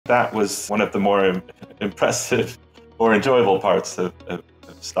that was one of the more impressive or enjoyable parts of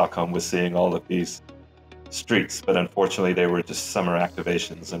Stockholm, was seeing all of these streets. But unfortunately, they were just summer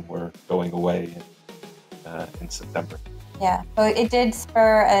activations and were going away in September. Yeah, so it did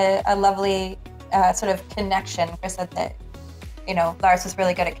spur a lovely sort of connection. Chris said that, you know, Lars was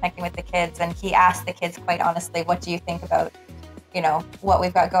really good at connecting with the kids, and he asked the kids quite honestly, what do you think about, you know, what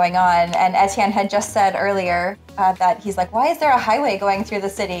we've got going on? And Etienne had just said earlier that he's like, why is there a highway going through the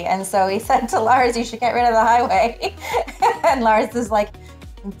city? And so he said to Lars, you should get rid of the highway. And Lars is like,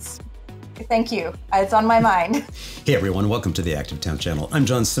 thank you. It's on my mind. Hey everyone, welcome to the Active Town channel. I'm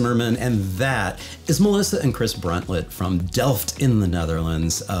John Simmerman, and that is Melissa and Chris Bruntlett from Delft in the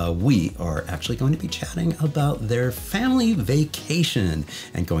Netherlands. We are actually going to be chatting about their family vacation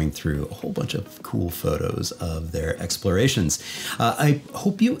and going through a whole bunch of cool photos of their explorations. I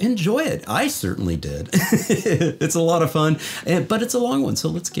hope you enjoy it. I certainly did. It's a lot of fun, but it's a long one, so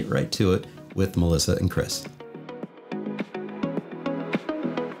let's get right to it with Melissa and Chris.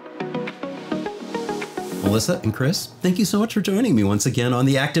 Melissa and Chris, thank you so much for joining me once again on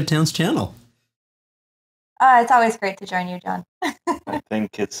the Active Towns channel. It's always great to join you, John. I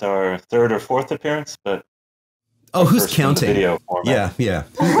think it's our third or fourth appearance, but who's counting? Video format. Yeah.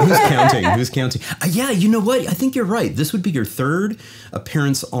 Who's counting? Who's counting? Yeah, you know what? I think you're right. This would be your third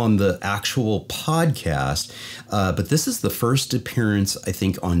appearance on the actual podcast, but this is the first appearance, I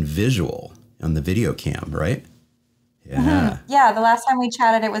think, on visual, on the video cam, right? Yeah. Mm-hmm. Yeah, the last time we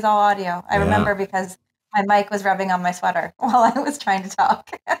chatted, it was all audio. I remember because my mic was rubbing on my sweater while I was trying to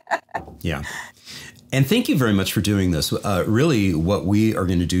talk. Yeah. And thank you very much for doing this. Really, what we are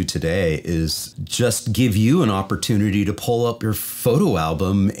going to do today is just give you an opportunity to pull up your photo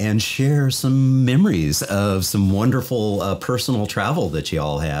album and share some memories of some wonderful personal travel that you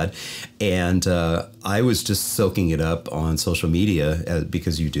all had. And I was just soaking it up on social media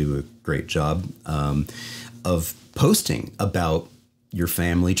because you do a great job of posting about your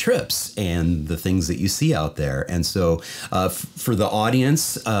family trips and the things that you see out there. And so for the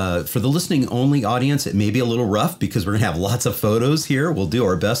audience, for the listening only audience, it may be a little rough because we're gonna have lots of photos here. We'll do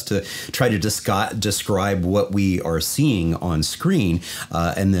our best to try to describe what we are seeing on screen.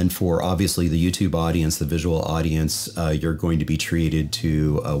 And then for obviously the YouTube audience, the visual audience, you're going to be treated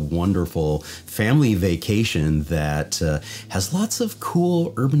to a wonderful family vacation that has lots of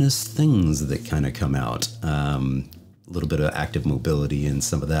cool urbanist things that kind of come out. A little bit of active mobility and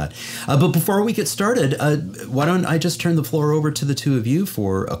some of that. But before we get started, why don't I just turn the floor over to the two of you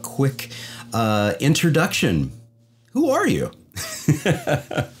for a quick introduction. Who are you?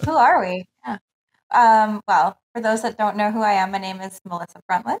 Who are we? Yeah. Well, for those that don't know who I am, my name is Melissa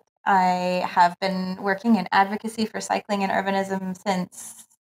Bruntlett. I have been working in advocacy for cycling and urbanism since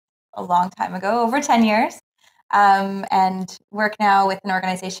a long time ago, over 10 years. And work now with an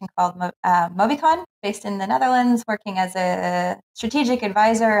organization called Mobicon, based in the Netherlands, working as a strategic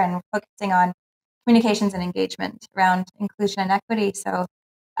advisor and focusing on communications and engagement around inclusion and equity. So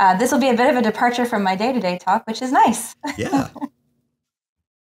this will be a bit of a departure from my day-to-day talk, which is nice. Yeah.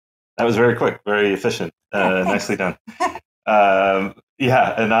 That was very quick, very efficient. Nicely done. And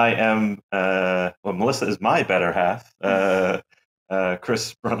I am, Melissa is my better half.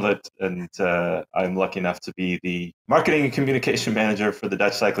 Chris Bruntlett, and I'm lucky enough to be the marketing and communication manager for the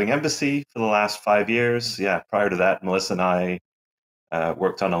Dutch Cycling Embassy for the last 5 years. Yeah, prior to that, Melissa and I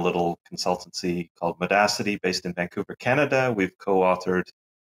worked on a little consultancy called Modacity based in Vancouver, Canada. We've co-authored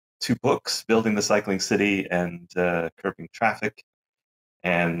 2 books, Building the Cycling City and Curbing Traffic.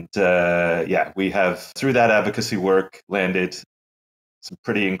 And we have, through that advocacy work, landed some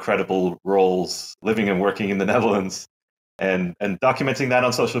pretty incredible roles living and working in the Netherlands. And documenting that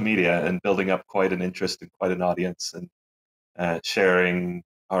on social media and building up quite an interest and quite an audience, and sharing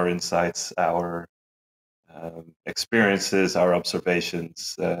our insights, our experiences, our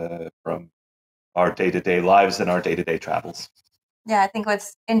observations from our day-to-day lives and our day-to-day travels. Yeah, I think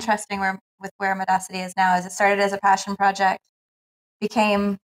what's interesting with where Modacity is now is it started as a passion project,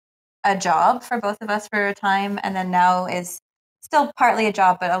 became a job for both of us for a time, and then now is still partly a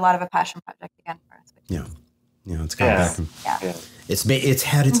job, but a lot of a passion project again for us. Yeah. You know, it's gone back. Yeah. It's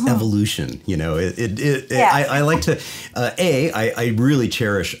had its evolution. You know, I like to. I really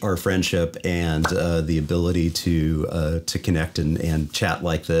cherish our friendship and the ability to connect and chat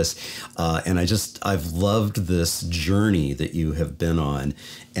like this. And I've loved this journey that you have been on,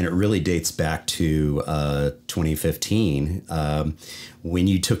 and it really dates back to 2015 when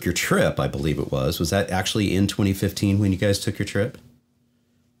you took your trip. I believe it was. Was that actually in 2015 when you guys took your trip?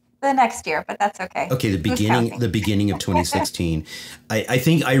 the next year, but that's okay. Okay, Who's counting? the beginning of 2016. I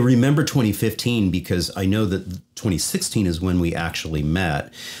think I remember 2015 because I know that 2016 is when we actually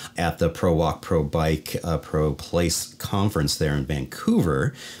met at the Pro Walk, Pro Bike, Pro Place conference there in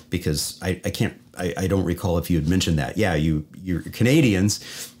Vancouver, because I don't recall if you had mentioned that. Yeah, you're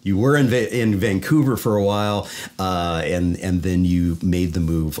Canadians. You were in Vancouver for a while, and then you made the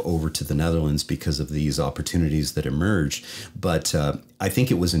move over to the Netherlands because of these opportunities that emerged. But I think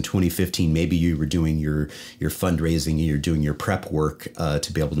it was in 2015. Maybe you were doing your fundraising, you're doing your prep work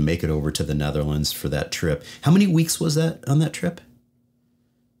to be able to make it over to the Netherlands for that trip. How many weeks was that on that trip?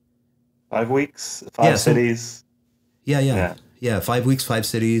 5 weeks, five cities. Yeah. 5 weeks, 5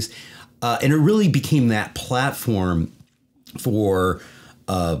 cities. And it really became that platform for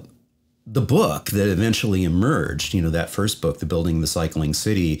the book that eventually emerged, that first book, The Building the Cycling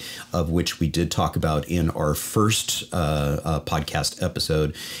City, of which we did talk about in our first podcast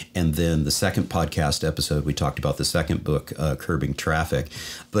episode. And then the second podcast episode, we talked about the second book, Curbing Traffic.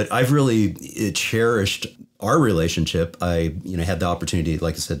 But I've really cherished our relationship. I had the opportunity,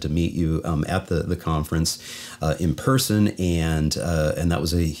 like I said, to meet you at the conference in person, and that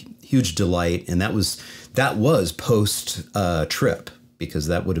was a huge delight. And that was post trip, because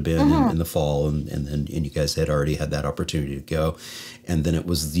that would have been in the fall, and you guys had already had that opportunity to go. And then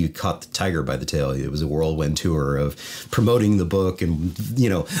you caught the tiger by the tail. It was a whirlwind tour of promoting the book, and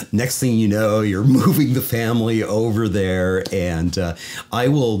next thing you know, you're moving the family over there. And I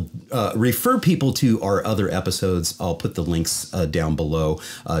will refer people to our other episodes. I'll put the links down below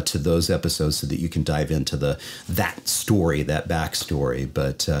to those episodes so that you can dive into that story, that backstory.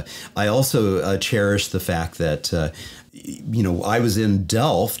 But I also cherish the fact that I was in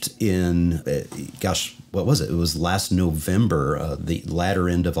Delft in, what was it? It was last November, the latter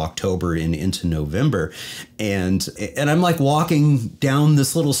end of October and into November. And I'm like walking down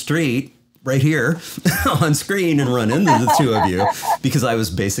this little street right here on screen and run into the two of you, because I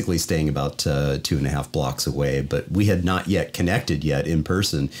was basically staying about 2.5 blocks away, but we had not yet connected yet in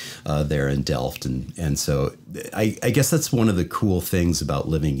person there in Delft. And so I guess that's one of the cool things about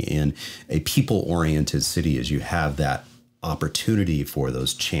living in a people-oriented city, is you have that opportunity for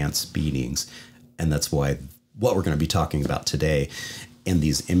those chance meetings. And that's why what we're going to be talking about today and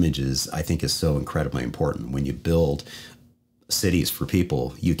these images, I think, is so incredibly important. When you build cities for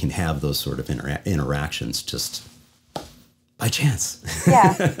people, you can have those sort of interactions just by chance.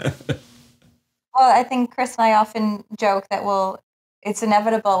 Yeah. Well, I think Chris and I often joke that it's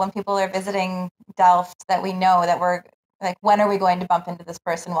inevitable when people are visiting Delft that we know that we're like, when are we going to bump into this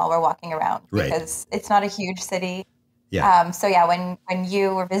person while we're walking around? Because it's not a huge city. Yeah. So yeah, when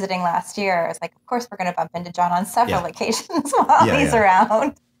you were visiting last year, I was like, of course we're going to bump into John on several occasions while he's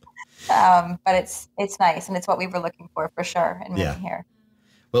around. But it's nice, and it's what we were looking for sure in moving here.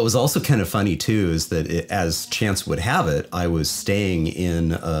 What was also kind of funny too is that as chance would have it, I was staying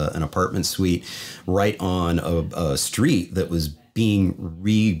in an apartment suite right on a street that was being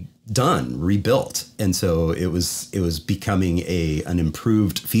rebuilt, and so it was becoming an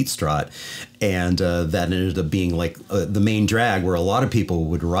improved Fietsstraat, and that ended up being like the main drag where a lot of people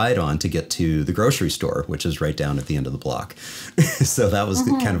would ride on to get to the grocery store, which is right down at the end of the block. So that was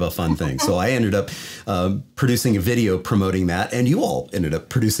kind of a fun thing. So I ended up producing a video promoting that, and you all ended up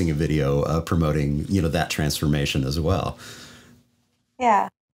producing a video promoting that transformation as well. Yeah.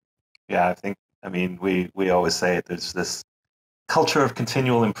 Yeah, I mean, we always say it, there's this culture of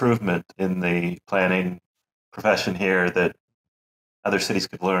continual improvement in the planning profession here that other cities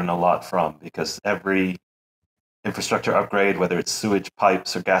could learn a lot from, because every infrastructure upgrade, whether it's sewage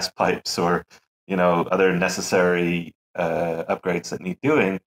pipes or gas pipes or other necessary upgrades that need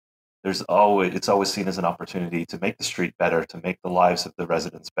doing, it's always seen as an opportunity to make the street better, to make the lives of the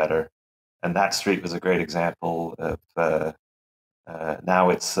residents better. And that street was a great example of now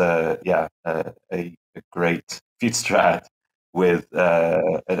it's a great Fietsstraat with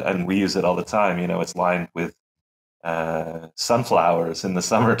and we use it all the time. It's lined with sunflowers in the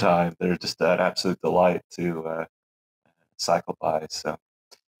summertime. They're just an absolute delight to cycle by. So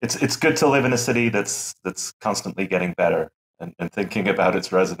it's good to live in a city that's constantly getting better and thinking about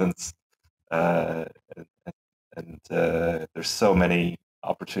its residents. And there's so many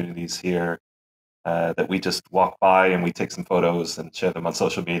opportunities here that we just walk by and we take some photos and share them on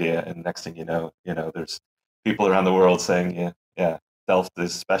social media. And next thing you know, there's people around the world saying, yeah, Delft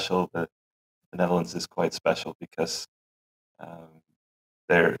is special. The Netherlands is quite special because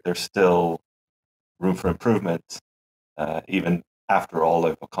there's still room for improvement, even after all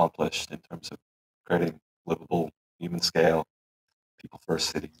they've accomplished in terms of creating livable, human scale, people first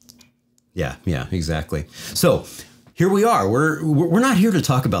city. Yeah, exactly. So here we are. We're not here to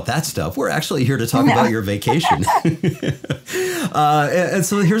talk about that stuff. We're actually here to talk about your vacation. And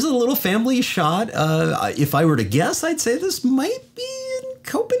so here's a little family shot. If I were to guess, I'd say this might be in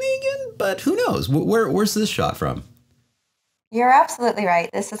Copenhagen, but who knows? Where's this shot from? You're absolutely right.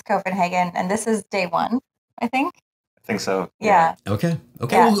 This is Copenhagen, and this is day one, I think. I think so. Yeah. Okay.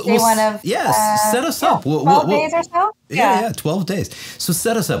 Yeah, day one of set us up. 12 days or so. Yeah, 12 days. So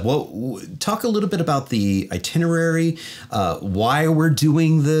set us up. Well, talk a little bit about the itinerary, why we're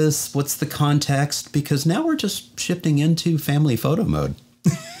doing this, what's the context, because now we're just shifting into family photo mode.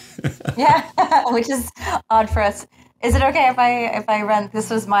 Yeah, which is odd for us. Is it okay if I run? This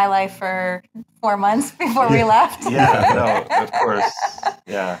was my life for 4 months before we left. Yeah, no, of course.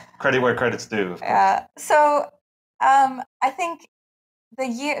 Yeah, credit where credit's due. Yeah. So I think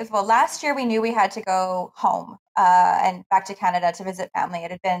last year we knew we had to go home and back to Canada to visit family.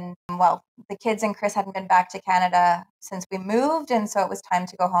 It had been, the kids and Chris hadn't been back to Canada since we moved, and so it was time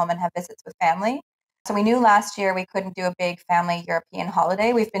to go home and have visits with family. So we knew last year we couldn't do a big family European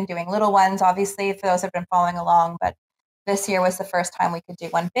holiday. We've been doing little ones, obviously, for those who have been following along, but this year was the first time we could do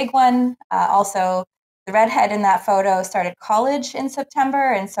one big one. Also, the redhead in that photo started college in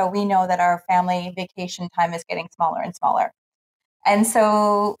September, and so we know that our family vacation time is getting smaller and smaller. And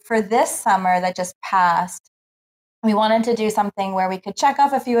so for this summer that just passed, we wanted to do something where we could check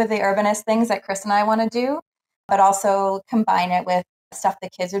off a few of the urbanist things that Chris and I want to do, but also combine it with stuff the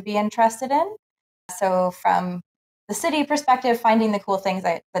kids would be interested in. So from the city perspective, finding the cool things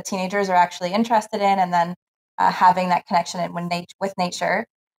that the teenagers are actually interested in, and then having that connection with nature.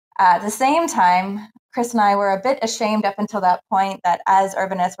 At the same time, Chris and I were a bit ashamed up until that point that as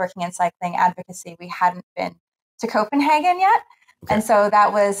urbanists working in cycling advocacy, we hadn't been to Copenhagen yet. Okay. And so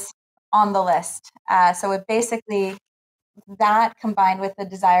that was on the list. So it basically, that combined with the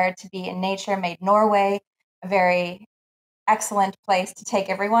desire to be in nature made Norway a very excellent place to take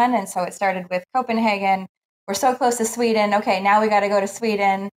everyone. And so it started with Copenhagen. We're so close to Sweden. Okay, now we got to go to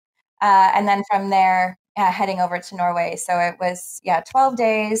Sweden. And then from there, heading over to Norway. So it was, 12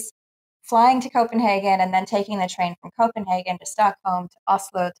 days flying to Copenhagen and then taking the train from Copenhagen to Stockholm, to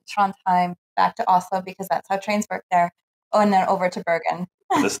Oslo, to Trondheim, back to Oslo, because that's how trains work there. Oh, and then over to Bergen.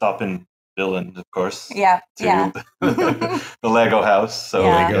 The stop in Bergen, of course. Yeah. The Lego house. So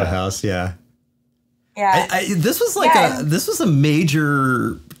Lego house, yeah. Yeah. This was a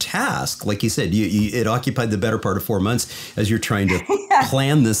major task. Like you said, it occupied the better part of 4 months as you're trying to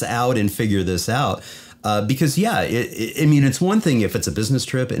plan this out and figure this out. Because it's one thing if it's a business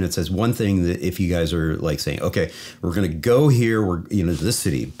trip, and it says one thing that if you guys are like saying, okay, we're going to go here, we're this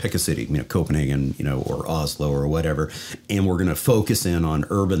city, pick a city, Copenhagen, or Oslo or whatever, and we're going to focus in on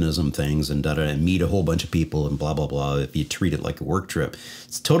urbanism things and and meet a whole bunch of people and blah blah blah. If you treat it like a work trip,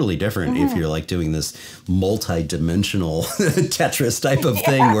 it's totally different if you're like doing this multi-dimensional Tetris type of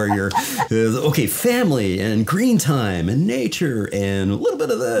thing where you're okay, family and green time and nature and a little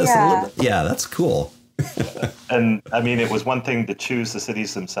bit of this. Yeah, that's cool. And I mean, it was one thing to choose the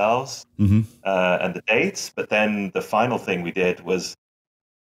cities themselves and the dates, but then the final thing we did was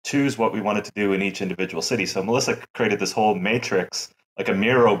choose what we wanted to do in each individual city. So Melissa created this whole matrix, like a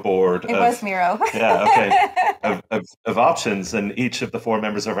Miro board. It was Miro. Of options, and each of the 4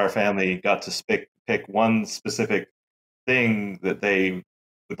 members of our family got to pick one specific thing that they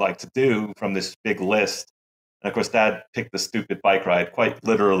would like to do from this big list. And of course, Dad picked the stupid bike ride, quite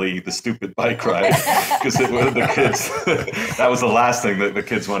literally the stupid bike ride, because the kids, that was the last thing that the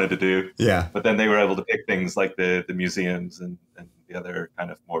kids wanted to do. Yeah. But then they were able to pick things like the museums and the other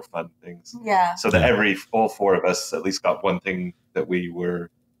kind of more fun things. Yeah. So that all 4 of us at least got one thing that we were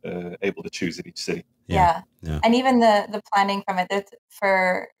able to choose in each city. Yeah. And even the planning from it,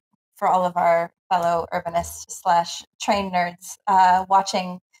 for all of our fellow urbanists / train nerds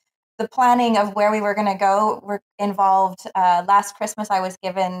watching. The planning of where we were going to go were involved. Last Christmas, I was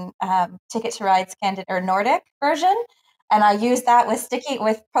given Ticket to Ride Scandinavian or Nordic version, and I used that with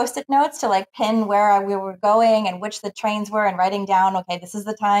Post-it notes to pin where we were going and which the trains were, and writing down, okay, this is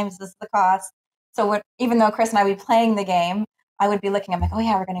the times, this is the cost. So even though Chris and I would be playing the game, I would be looking. I'm like, oh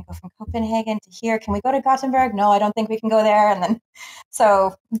yeah, we're going to go from Copenhagen to here. Can we go to Gothenburg? No, I don't think we can go there. And then,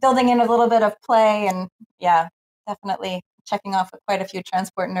 so building in a little bit of play, and definitely checking off quite a few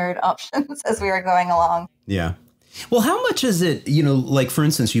transport nerd options as we were going along. Yeah. Well, how much is it, like, for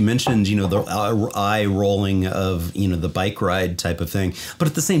instance, you mentioned, the eye rolling of, the bike ride type of thing. But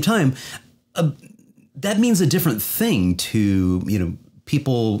at the same time, that means a different thing to,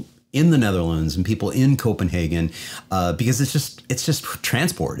 people in the Netherlands and people in Copenhagen, because it's just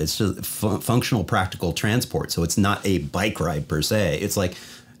transport. It's just functional, practical transport. So it's not a bike ride per se. It's like,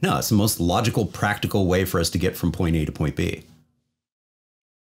 No, it's the most logical, practical way for us to get from point A to point B.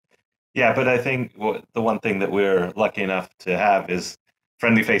 Yeah, but I think the one thing that we're lucky enough to have is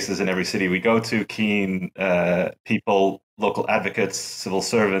friendly faces in every city we go to, keen people, local advocates, civil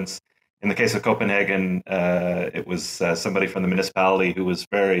servants. In the case of Copenhagen, it was somebody from the municipality who was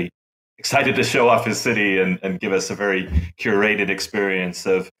very excited to show off his city and give us a very curated experience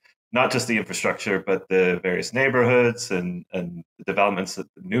of not just the infrastructure, but the various neighborhoods and the developments, the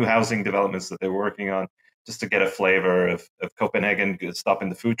new housing developments that they were working on, just to get a flavor of Copenhagen. Stop in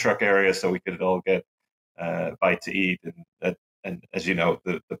the food truck area so we could all get a bite to eat. And as you know,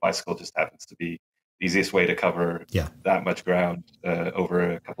 the bicycle just happens to be the easiest way to cover that much ground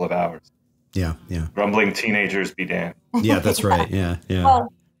over a couple of hours. Yeah, yeah. Grumbling teenagers be damned. Yeah, that's right. Yeah, yeah.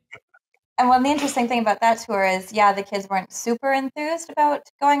 Well, and one the interesting thing about that tour is, the kids weren't super enthused about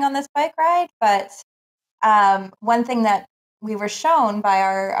going on this bike ride, but one thing that we were shown by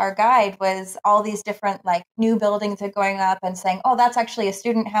our guide was all these different like new buildings are going up and saying, oh, that's actually a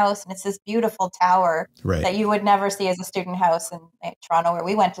student house. And it's this beautiful tower that you would never see as a student house in Toronto where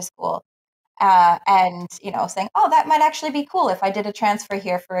we went to school. And, saying, oh, that might actually be cool if I did a transfer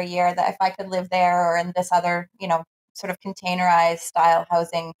here for a year, that if I could live there or in this other, sort of containerized style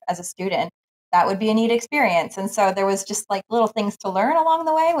housing as a student, that would be a neat experience. And so there was just like little things to learn along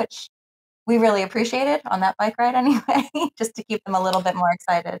the way, which we really appreciated on that bike ride anyway, just to keep them a little bit more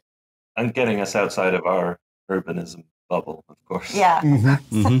excited. And getting us outside of our urbanism bubble, of course. Yeah.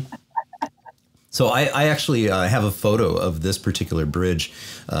 Mm-hmm. Mm-hmm. So I actually have a photo of this particular bridge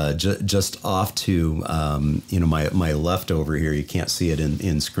just off to, my left over here. You can't see it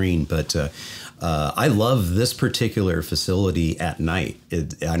in screen, but I love this particular facility at night.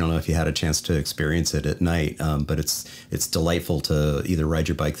 I don't know if you had a chance to experience it at night, but it's delightful to either ride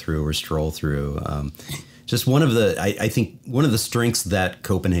your bike through or stroll through. Just one of the, I think one of the strengths that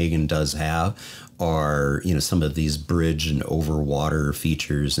Copenhagen does have are, some of these bridge and over water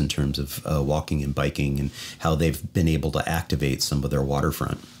features in terms of walking and biking and how they've been able to activate some of their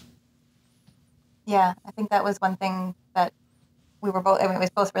waterfront. Yeah, I think that was one thing that we were both, it was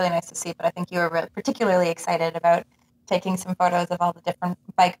both really nice to see, but I think you were particularly excited about taking some photos of all the different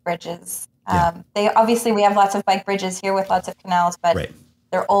bike bridges. We have lots of bike bridges here with lots of canals, but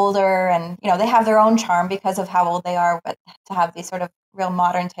they're older and, they have their own charm because of how old they are, but to have these sort of real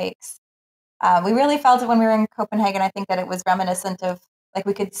modern takes. We really felt it when we were in Copenhagen. I think that it was reminiscent of, like,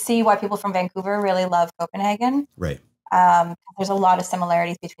 we could see why people from Vancouver really love Copenhagen. Right. There's a lot of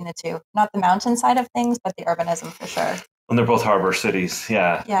similarities between the two. Not the mountain side of things, but the urbanism for sure. And they're both harbor cities,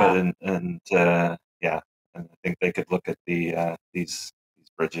 yeah. But and I think they could look at these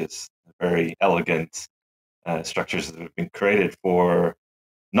bridges, very elegant structures that have been created for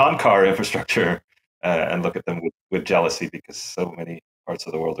non-car infrastructure, and look at them with jealousy because so many parts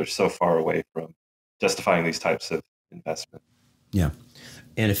of the world are so far away from justifying these types of investment. Yeah.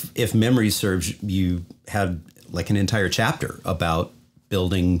 And if memory serves, you had like an entire chapter about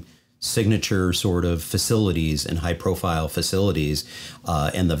building signature sort of facilities and high profile facilities,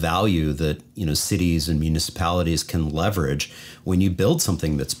 and the value that, cities and municipalities can leverage when you build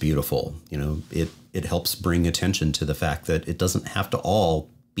something that's beautiful. It helps bring attention to the fact that it doesn't have to all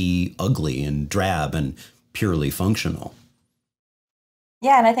be ugly and drab and purely functional.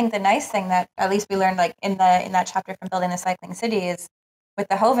 Yeah, and I think the nice thing that at least we learned, like in that chapter from Building the Cycling City, is with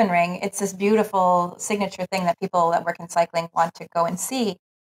the Hovenring, it's this beautiful signature thing that people that work in cycling want to go and see,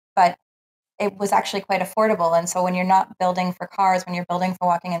 but it was actually quite affordable. And so when you're not building for cars, when you're building for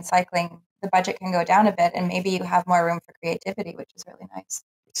walking and cycling, the budget can go down a bit, and maybe you have more room for creativity, which is really nice.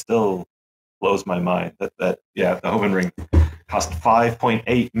 It still blows my mind that the Hovenring cost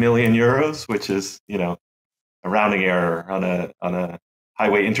 5.8 million euros, which is, a rounding error on a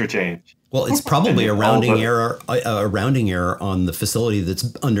highway interchange. Well, it's probably a rounding error on the facility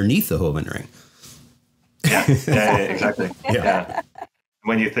that's underneath the Hovenring. Yeah, exactly. Yeah.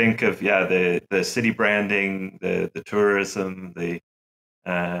 When you think of the city branding, the tourism, the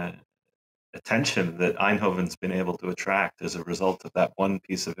attention that Eindhoven's been able to attract as a result of that one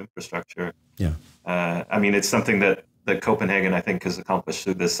piece of infrastructure. Yeah. It's something that Copenhagen, I think, has accomplished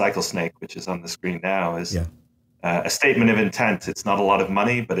through the cycle snake, which is on the screen now, is a statement of intent. It's not a lot of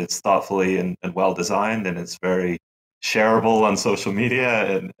money, but it's thoughtfully and well designed, and it's very shareable on social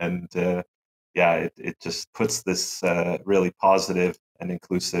media, and it just puts this really positive and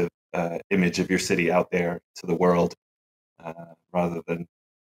inclusive image of your city out there to the world, rather than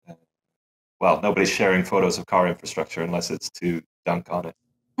nobody's sharing photos of car infrastructure unless it's to dunk on it.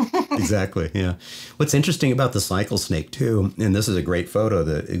 Exactly. Yeah. What's interesting about the cycle snake too, and this is a great photo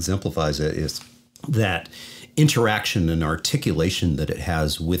that exemplifies it, is that interaction and articulation that it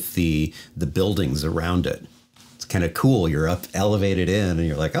has with the buildings around it. It's kind of cool. You're up elevated in and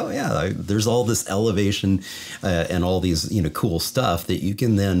you're like, oh yeah, there's all this elevation and all these, cool stuff that you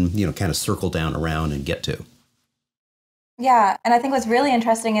can then, kind of circle down around and get to. Yeah. And I think what's really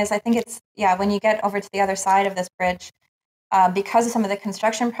interesting is I think it's, when you get over to the other side of this bridge, because of some of the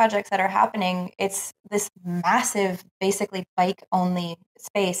construction projects that are happening, it's this massive, basically bike-only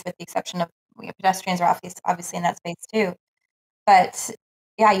space, with the exception of pedestrians are obviously in that space too. But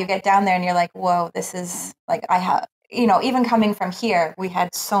yeah, you get down there and you're like, whoa, this is like, I have, even coming from here, we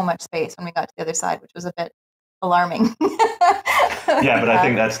had so much space when we got to the other side, which was a bit alarming. Yeah, but I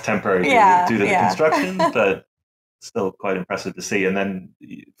think that's temporary due to the construction, but still quite impressive to see. And then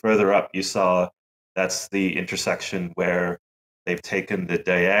further up, you saw that's the intersection where they've taken the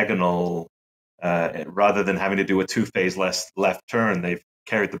diagonal, rather than having to do a two-phase left turn, they've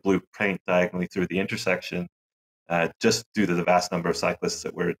carried the blue paint diagonally through the intersection, just due to the vast number of cyclists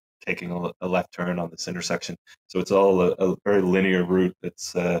that were taking a left turn on this intersection. So it's all a very linear route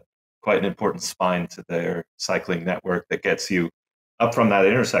that's quite an important spine to their cycling network that gets you up from that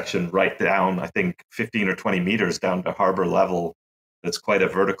intersection right down, I think, 15 or 20 meters down to harbor level. That's quite a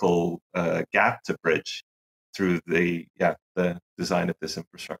vertical gap to bridge through the design of this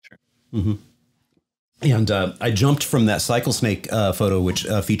infrastructure. Mm-hmm. And I jumped from that cycle snake photo, which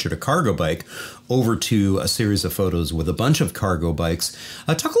featured a cargo bike, over to a series of photos with a bunch of cargo bikes.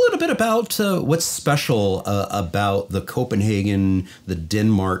 Talk a little bit about what's special about the Copenhagen, the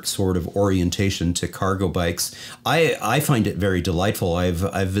Denmark sort of orientation to cargo bikes. I find it very delightful.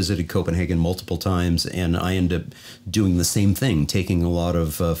 I've visited Copenhagen multiple times, and I end up doing the same thing, taking a lot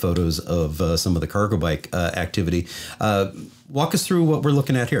of photos of some of the cargo bike activity. Walk us through what we're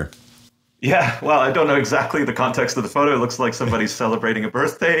looking at here. Yeah, well, I don't know exactly the context of the photo. It looks like somebody's celebrating a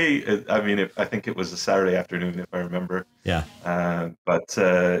birthday. I think it was a Saturday afternoon, if I remember. Yeah.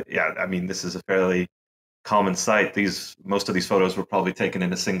 This is a fairly common sight. Most of these photos were probably taken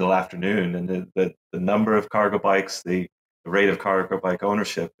in a single afternoon, and the number of cargo bikes, the rate of cargo bike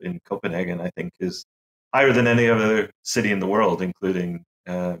ownership in Copenhagen, I think, is higher than any other city in the world, including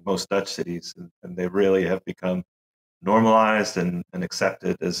most Dutch cities, and they really have become normalized and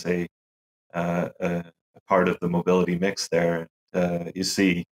accepted as a part of the mobility mix there. You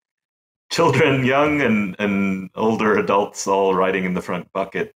see children, young and older adults, all riding in the front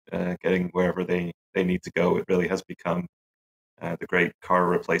bucket, getting wherever they need to go. It really has become the great car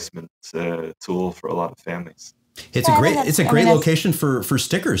replacement tool for a lot of families. It's a great location for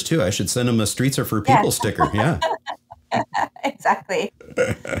stickers too. I should send them a Streets Are for People sticker. Yeah. Exactly.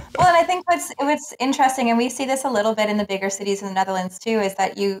 Well, and I think what's interesting, and we see this a little bit in the bigger cities in the Netherlands too, is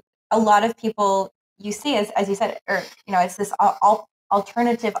that a lot of people you see, as you said, it's this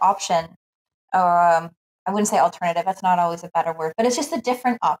alternative option. I wouldn't say alternative. That's not always a better word, but it's just a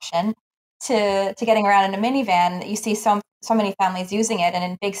different option to getting around in a minivan. You see so many families using it, and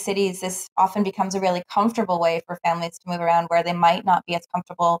in big cities, this often becomes a really comfortable way for families to move around, where they might not be as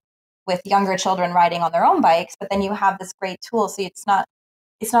comfortable with younger children riding on their own bikes. But then you have this great tool, so it's not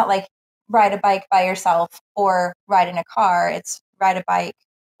like ride a bike by yourself or ride in a car. It's ride a bike,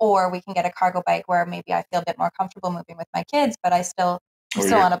 or we can get a cargo bike where maybe I feel a bit more comfortable moving with my kids, but I'm still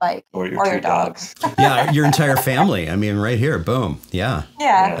on a bike, or your dogs. Yeah, your entire family. I mean, right here, boom. Yeah,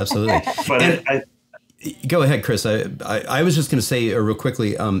 absolutely. But go ahead, Chris. I was just going to say real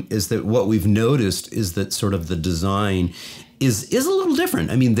quickly is that what we've noticed is that sort of the design is a little different.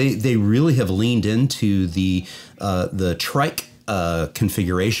 I mean, they really have leaned into the trike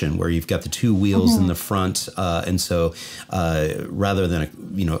configuration, where you've got the two wheels in the front, and so rather than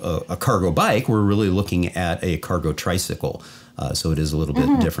a cargo bike, we're really looking at a cargo tricycle. So it is a little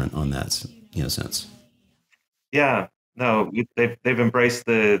bit different on that sense. Yeah, no, they've embraced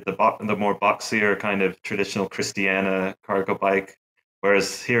the more boxier kind of traditional Christiana cargo bike,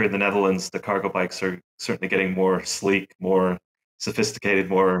 whereas here in the Netherlands, the cargo bikes are certainly getting more sleek, more sophisticated,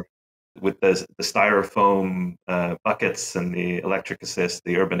 more with the styrofoam buckets and the electric assist,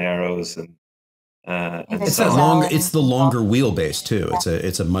 the urban arrows, and it's the longer wheelbase too.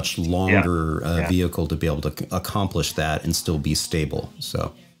 It's a much longer vehicle to be able to accomplish that and still be stable.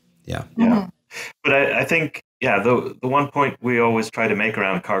 So, yeah. But I think the one point we always try to make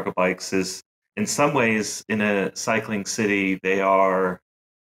around cargo bikes is, in some ways, in a cycling city, they are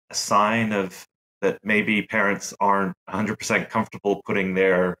a sign of that maybe parents aren't 100% comfortable putting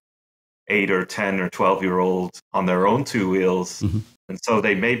their 8 or 10 or 12-year-old on their own two wheels. And so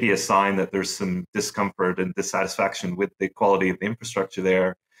they may be a sign that there's some discomfort and dissatisfaction with the quality of the infrastructure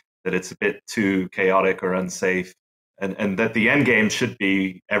there, that it's a bit too chaotic or unsafe. and that the end game should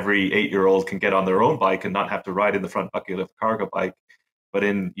be every 8-year-old can get on their own bike and not have to ride in the front bucket of a cargo bike. But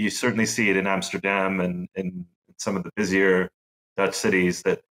you certainly see it in Amsterdam and in some of the busier Dutch cities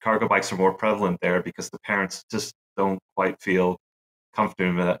that cargo bikes are more prevalent there because the parents just don't quite feel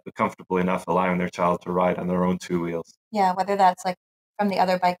comfortable enough allowing their child to ride on their own two wheels. Yeah, whether that's like from the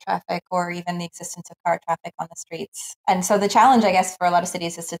other bike traffic or even the existence of car traffic on the streets. And so the challenge, I guess, for a lot of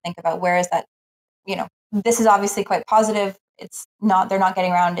cities is to think about where is that, this is obviously quite positive. It's not, they're not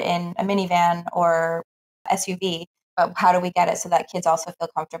getting around in a minivan or SUV, but how do we get it so that kids also feel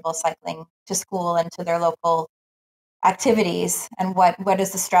comfortable cycling to school and to their local activities? And what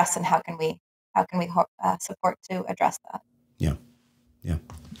is the stress, and how can we support to address that? Yeah. Yeah.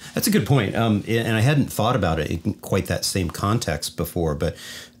 That's a good point. And I hadn't thought about it in quite that same context before, but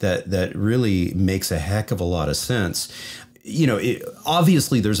that really makes a heck of a lot of sense.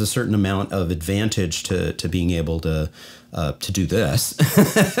 Obviously there's a certain amount of advantage to being able to do this.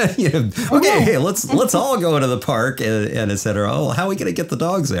 Okay, hey, let's all go to the park and et cetera. Oh, how are we going to get the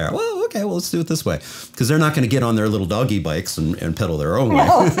dogs there? Well, okay, let's do it this way, because they're not going to get on their little doggy bikes and pedal their own way.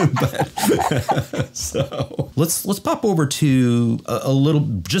 So let's pop over to a little,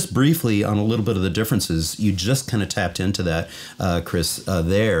 just briefly on a little bit of the differences. You just kind of tapped into that, Chris,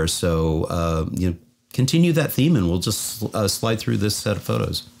 there. So continue that theme, and we'll just slide through this set of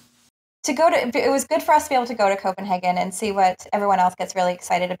photos. It was good for us to be able to go to Copenhagen and see what everyone else gets really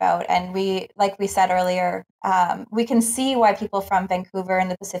excited about. And like we said earlier, we can see why people from Vancouver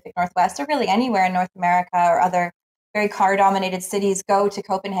and the Pacific Northwest, or really anywhere in North America or other very car-dominated cities, go to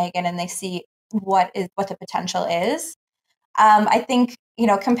Copenhagen and they see what the potential is. I think,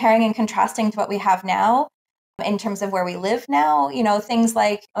 comparing and contrasting to what we have now in terms of where we live now, things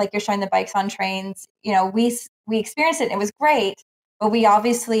like you're showing the bikes on trains, we experienced it and it was great. But we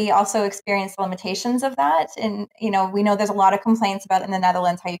obviously also experience the limitations of that. And, we know there's a lot of complaints about in the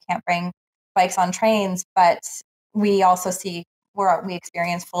Netherlands how you can't bring bikes on trains, but we also see we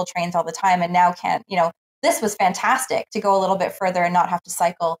experience full trains all the time and now can't, this was fantastic to go a little bit further and not have to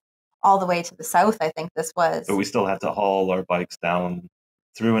cycle all the way to the south. I think this was. But we still have to haul our bikes down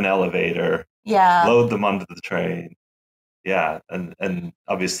through an elevator, load them onto the train. Yeah. And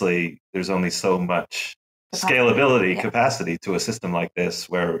obviously there's only so much capacity to a system like this,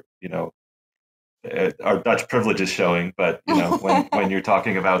 where our Dutch privilege is showing, but when you're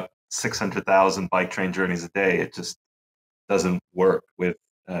talking about 600,000 bike train journeys a day, it just doesn't work with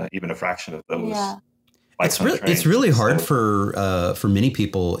even a fraction of those. Yeah. It's really hard for many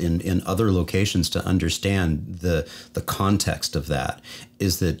people in other locations to understand the context of that.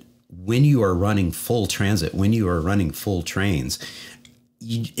 Is that when you are running full transit, when you are running full trains,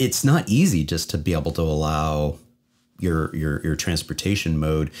 it's not easy just to be able to allow your transportation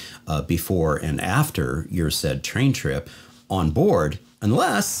mode before and after your said train trip on board,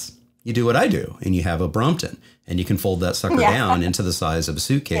 unless you do what I do and you have a Brompton and you can fold that sucker down into the size of a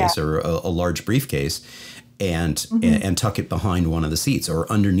suitcase or a large briefcase and tuck it behind one of the seats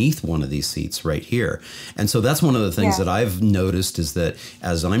or underneath one of these seats right here. And so that's one of the things that I've noticed, is that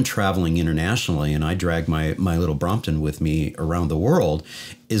as I'm traveling internationally and I drag my little Brompton with me around the world,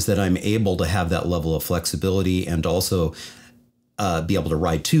 is that I'm able to have that level of flexibility and also be able to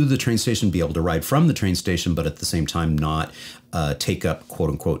ride to the train station, be able to ride from the train station, but at the same time not take up, quote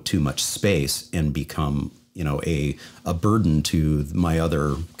unquote, too much space and become a burden to my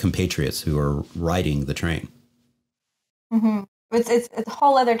other compatriots who are riding the train. Mm-hmm. It's a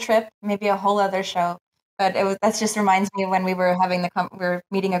whole other trip, maybe a whole other show. But that just reminds me when we were we were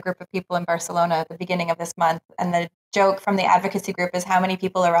meeting a group of people in Barcelona at the beginning of this month, and the joke from the advocacy group is how many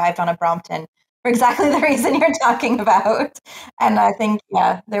people arrived on a Brompton for exactly the reason you're talking about. And I think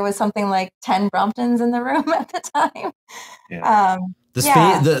there was something like 10 Bromptons in the room at the time. Yeah.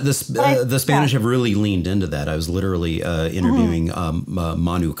 The Spanish have really leaned into that. I was literally interviewing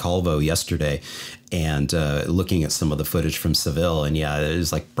Manu Calvo yesterday and looking at some of the footage from Seville. And it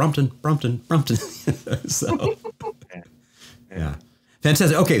was like Brompton. So, yeah.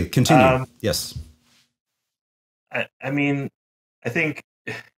 Fantastic. Okay, continue. Yes. I mean, I think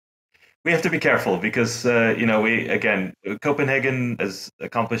we have to be careful because, Copenhagen has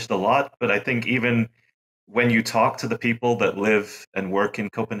accomplished a lot, but I think even when you talk to the people that live and work in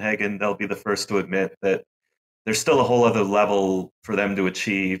Copenhagen, they'll be the first to admit that there's still a whole other level for them to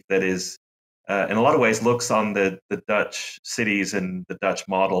achieve that is, in a lot of ways, looks on the Dutch cities and the Dutch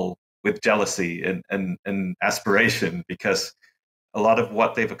model with jealousy and aspiration, because a lot of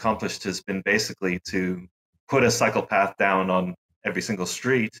what they've accomplished has been basically to put a cycle path down on every single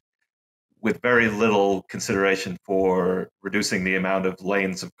street with very little consideration for reducing the amount of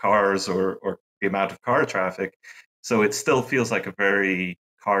lanes of cars or the amount of car traffic. So it still feels like a very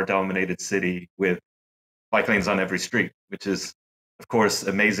car-dominated city with bike lanes on every street, which is, of course,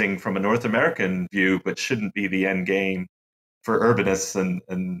 amazing from a North American view, but shouldn't be the end game for urbanists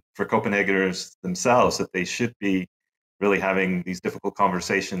and for Copenhageners themselves, that they should be really having these difficult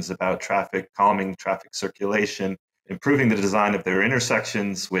conversations about traffic, calming traffic circulation, improving the design of their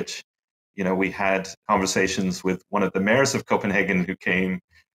intersections, which, we had conversations with one of the mayors of Copenhagen who came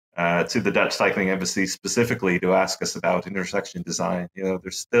to the Dutch Cycling Embassy specifically to ask us about intersection design.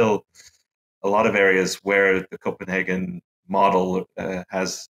 There's still a lot of areas where the Copenhagen model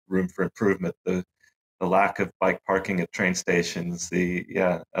has room for improvement. The lack of bike parking at train stations,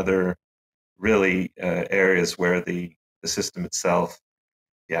 the other really areas where the system itself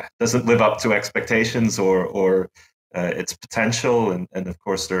doesn't live up to expectations or its potential. And of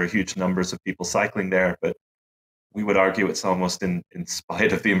course, there are huge numbers of people cycling there, but we would argue it's almost in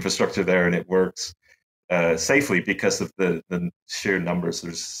spite of the infrastructure there, and it works safely because of the sheer numbers.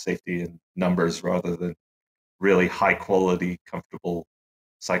 There's safety in numbers rather than really high quality, comfortable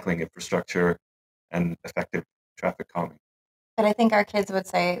cycling infrastructure and effective traffic calming. But I think our kids would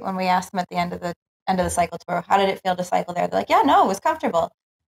say, when we asked them at the end of the cycle tour, how did it feel to cycle there? They're like, yeah, no, it was comfortable.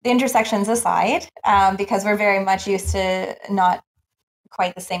 The intersections aside, because we're very much used to not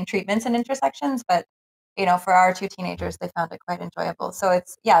quite the same treatments in intersections, but for our two teenagers, they found it quite enjoyable. So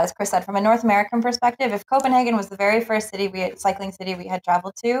it's, as Chris said, from a North American perspective, if Copenhagen was the very first cycling city we had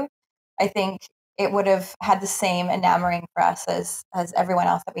traveled to, I think it would have had the same enamoring for us as everyone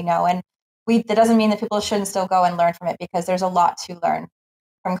else that we know. And that doesn't mean that people shouldn't still go and learn from it, because there's a lot to learn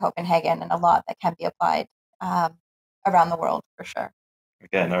from Copenhagen and a lot that can be applied around the world for sure.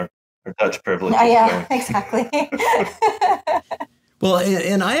 Again, our Dutch privilege. Yeah, exactly. Well,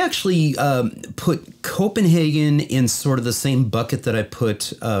 and I actually put Copenhagen in sort of the same bucket that I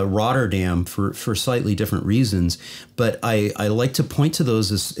put Rotterdam for slightly different reasons. But I like to point to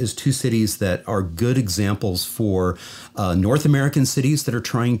those as two cities that are good examples for North American cities that are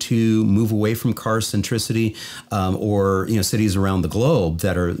trying to move away from car centricity, or cities around the globe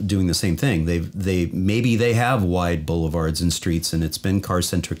that are doing the same thing. Maybe they have wide boulevards and streets, and it's been car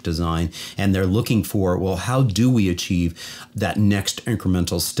centric design, and they're looking for, well, how do we achieve that next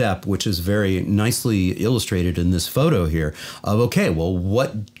incremental step, which is very nicely illustrated in this photo here of, okay, well,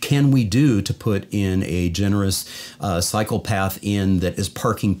 what can we do to put in a generous cycle path in that is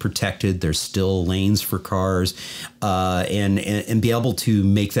parking protected? There's still lanes for cars, and be able to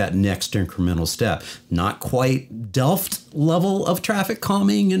make that next incremental step. Not quite Delft level of traffic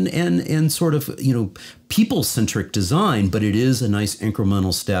calming and sort of, people-centric design, but it is a nice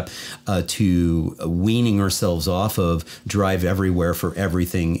incremental step to weaning ourselves off of drive everywhere for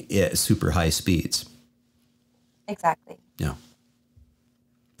everything at super high speeds. Exactly. Yeah.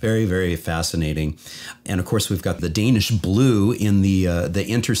 Very, very fascinating. And of course, we've got the Danish blue in the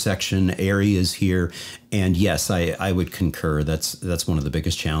intersection areas here. And yes, I would concur. That's one of the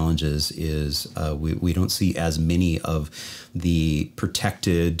biggest challenges is we don't see as many of the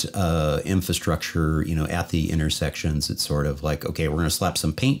protected infrastructure, at the intersections. It's sort of like, okay, we're going to slap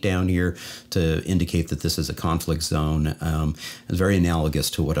some paint down here to indicate that this is a conflict zone. It's very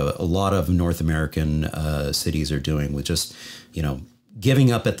analogous to what a lot of North American cities are doing with just,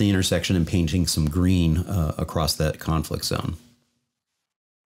 giving up at the intersection and painting some green across that conflict zone.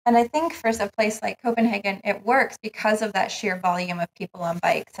 And I think for a place like Copenhagen, it works because of that sheer volume of people on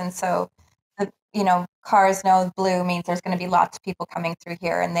bikes. And so, cars know blue means there's going to be lots of people coming through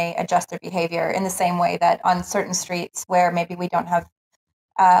here, and they adjust their behavior in the same way that on certain streets where maybe we don't have,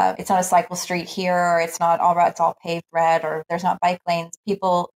 it's not a cycle street here, or it's all paved red, or there's not bike lanes,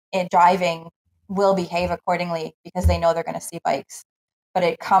 people driving will behave accordingly because they know they're going to see bikes. But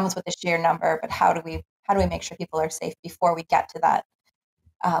it comes with a sheer number. But how do we make sure people are safe before we get to that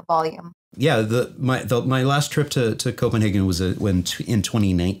volume? Yeah, my last trip to Copenhagen was in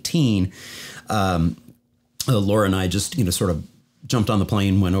 2019. Laura and I just sort of jumped on the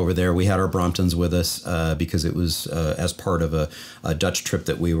plane, went over there. We had our Bromptons with us because it was as part of a Dutch trip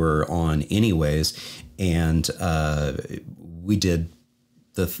that we were on anyways, and we did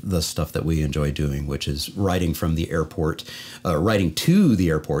the stuff that we enjoy doing, which is riding from the airport, riding to the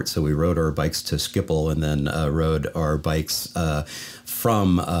airport. So we rode our bikes to Schiphol and then rode our bikes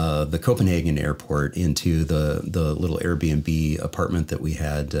from the Copenhagen airport into the little Airbnb apartment that we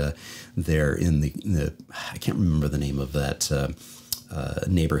had there in the I can't remember the name of that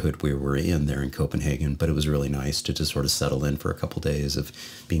neighborhood we were in there in Copenhagen, but it was really nice to just sort of settle in for a couple days of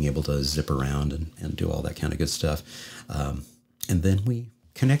being able to zip around and do all that kind of good stuff. And then we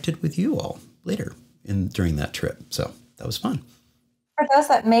connected with you all later during that trip. So that was fun. for those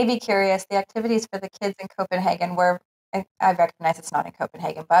that may be curious, the activities for the kids in Copenhagen were, I recognize it's not in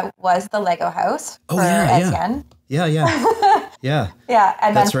Copenhagen, but was the Lego house for Etienne. Yeah. Yeah.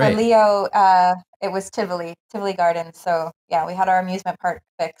 And then for Leo, it was Tivoli Gardens. So yeah, we had our amusement park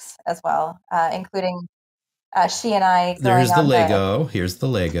fix as well, including she and I going There's the on Lego. Here's the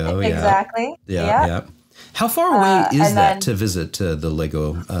Lego. Exactly. Yeah. How far away is that to visit the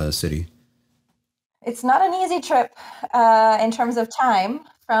Lego city? It's not an easy trip in terms of time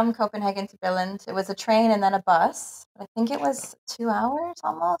from Copenhagen to Billund. It was a train and then a bus. I think it was 2 hours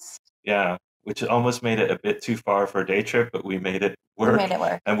almost. Yeah, which almost made it a bit too far for a day trip, but we made it work. We made it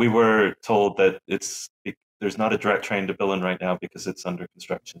work. And we were told that there's not a direct train to Billund right now because it's under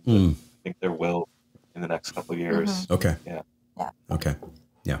construction. But I think there will in the next couple of years. Okay. Yeah. Okay.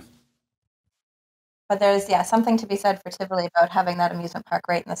 Yeah. But there's, something to be said for Tivoli about having that amusement park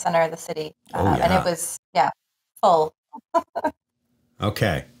right in the center of the city. And it was, full.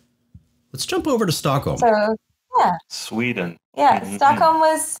 Okay. Let's jump over to Stockholm. So, Sweden. Yeah, Stockholm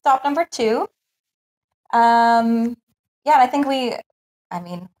was stop number 2. And I think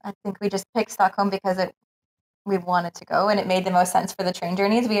we just picked Stockholm because we wanted to go and it made the most sense for the train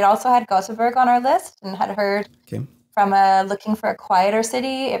journeys. We had also had Gothenburg on our list and had heard from looking for a quieter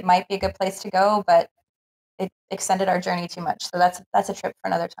city, it might be a good place to go, but it extended our journey too much. So that's a trip for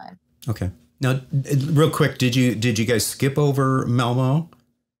another time. Okay. Now, real quick, did you guys skip over Malmo?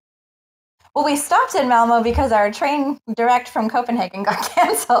 Well, we stopped in Malmo because our train direct from Copenhagen got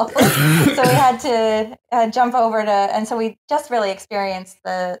canceled. So we had to jump over and so we just really experienced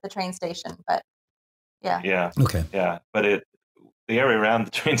the train station. But yeah. Okay. Yeah, but the area around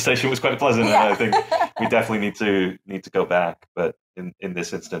the train station was quite pleasant, and I think we definitely need to go back. But in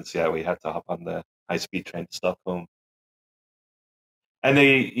this instance, we had to hop on the high-speed train to Stockholm. And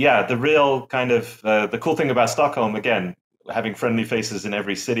the real kind of the cool thing about Stockholm, again, having friendly faces in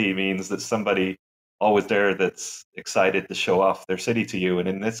every city means that somebody always there that's excited to show off their city to you. And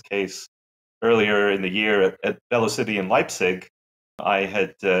in this case, earlier in the year at Velocity in Leipzig, I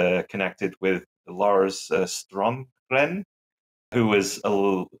had connected with Lars Strömgren, who was a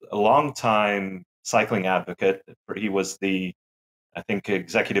long-time cycling advocate. He was I think,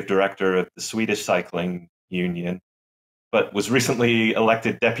 executive director of the Swedish Cycling Union, but was recently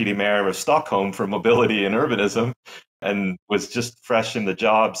elected deputy mayor of Stockholm for mobility and urbanism, and was just fresh in the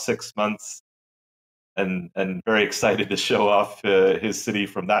job, 6 months, and very excited to show off his city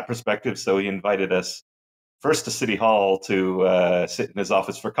from that perspective. So he invited us first to City Hall to sit in his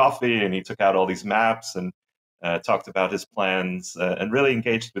office for coffee, and he took out all these maps and talked about his plans and really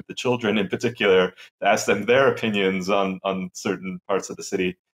engaged with the children in particular to ask them their opinions on certain parts of the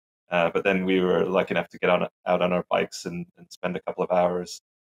city. But then we were lucky enough to get out on our bikes and spend a couple of hours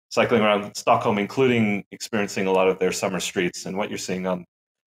cycling around Stockholm, including experiencing a lot of their summer streets. And what you're seeing on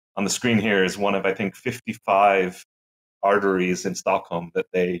the screen here is one of, I think, 55 arteries in Stockholm that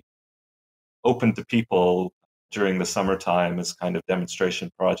they open to people during the summertime as kind of demonstration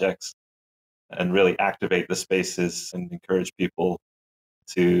projects, and really activate the spaces and encourage people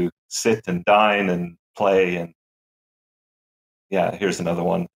to sit and dine and play. And here's another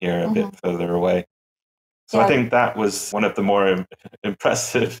one here a bit further away. So I think that was one of the more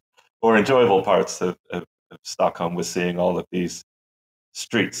impressive or enjoyable parts of Stockholm, was seeing all of these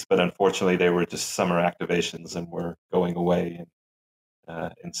streets. But unfortunately, they were just summer activations and were going away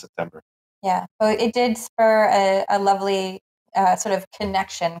in September. Yeah, but it did spur a lovely sort of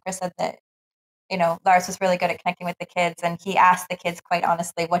connection. Chris said that, Lars was really good at connecting with the kids, and he asked the kids quite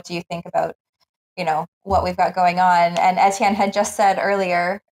honestly, what do you think about, what we've got going on? And Etienne had just said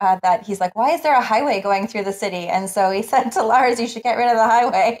earlier that he's like, why is there a highway going through the city? And so he said to Lars, you should get rid of the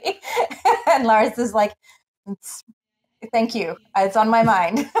highway. And Lars is like, thank you. It's on my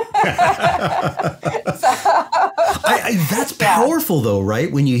mind. That's powerful, though, right?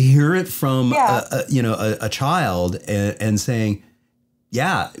 When you hear it from a child and saying,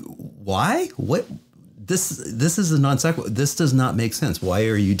 why? What? This is a non sequitur. This does not make sense. Why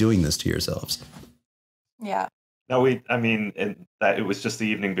are you doing this to yourselves? Yeah. No, it was just the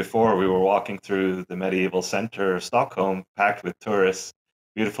evening before. We were walking through the medieval center of Stockholm, packed with tourists,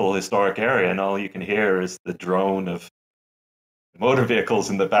 beautiful historic area, and all you can hear is the drone of motor vehicles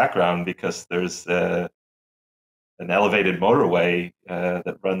in the background, because there's an elevated motorway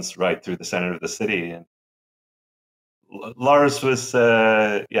that runs right through the center of the city. And Lars was,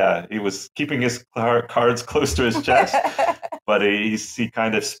 he was keeping his cards close to his chest, but he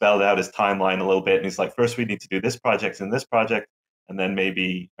kind of spelled out his timeline a little bit. And he's like, first we need to do this project and this project, and then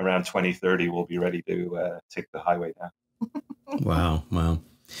maybe around 2030 we'll be ready to take the highway down. Wow.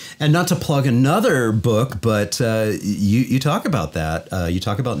 And not to plug another book, but you talk about that. You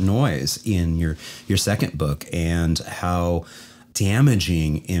talk about noise in your second book and how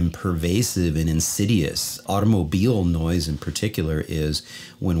damaging and pervasive and insidious automobile noise in particular is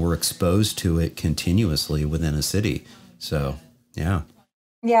when we're exposed to it continuously within a city. So, yeah.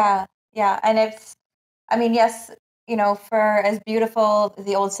 Yeah. Yeah. And I mean, yes, for as beautiful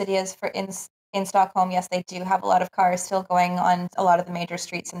the old city is in Stockholm, yes, they do have a lot of cars still going on a lot of the major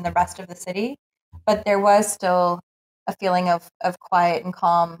streets in the rest of the city, but there was still a feeling of quiet and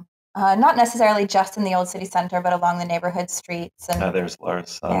calm, not necessarily just in the old city center, but along the neighborhood streets. And There's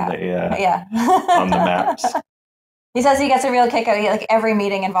Lars on yeah. on the maps. He says he gets a real kick out of like every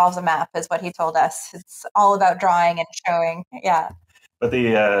meeting involves a map, is what he told us. It's all about drawing and showing. Yeah. But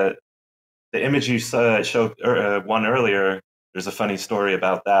the image you showed one earlier, there's a funny story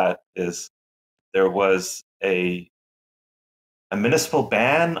about that. Is there was a municipal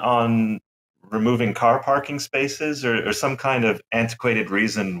ban on removing car parking spaces, or some kind of antiquated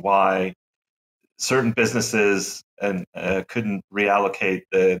reason why certain businesses and couldn't reallocate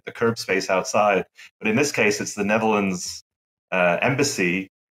the curb space outside. But in this case, it's the Netherlands embassy.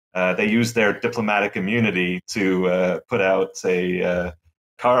 They used their diplomatic immunity to put out a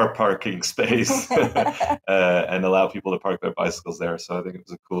car parking space and allow people to park their bicycles there. So I think it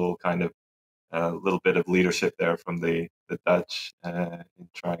was a cool kind of little bit of leadership there from the Dutch in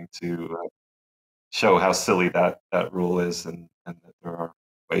trying to show how silly that rule is, and that there are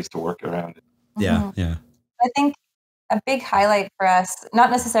ways to work around it. Yeah, yeah. I think a big highlight for us,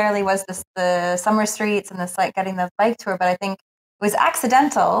 not necessarily was the summer streets and getting the bike tour, but I think it was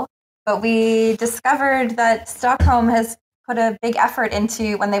accidental. But we discovered that Stockholm has put a big effort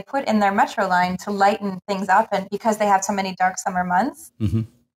into when they put in their metro line to lighten things up, and because they have so many dark summer months. Mm-hmm.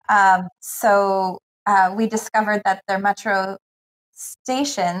 So we discovered that their metro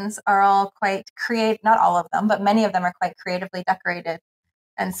stations are all quite not all of them, but many of them are quite creatively decorated.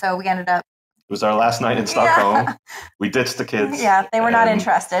 And so we ended up. It was our last night in Stockholm. Yeah. We ditched the kids. Yeah, they were not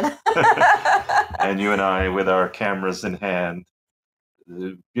interested. And you and I, with our cameras in hand,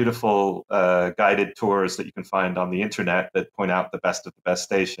 beautiful guided tours that you can find on the internet that point out the best of the best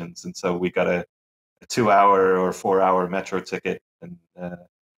stations. And so we got a 2-hour or 4-hour metro ticket, and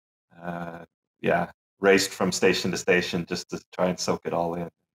raced from station to station just to try and soak it all in.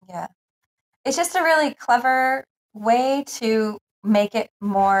 Yeah. It's just a really clever way to make it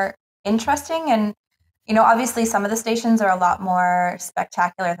more interesting. And, obviously some of the stations are a lot more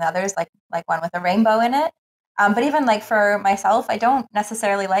spectacular than others, like one with a rainbow in it. But even for myself, I don't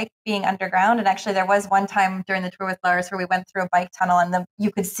necessarily like being underground. And actually there was one time during the tour with Lars where we went through a bike tunnel and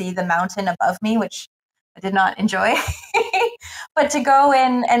you could see the mountain above me, which I did not enjoy. But to go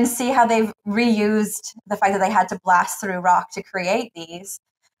in and see how they've reused the fact that they had to blast through rock to create these,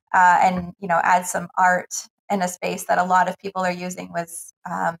 and add some art in a space that a lot of people are using was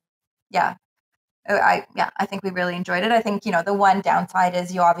I think we really enjoyed it. I think the one downside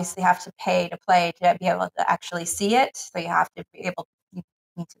is you obviously have to pay to play to be able to actually see it, so you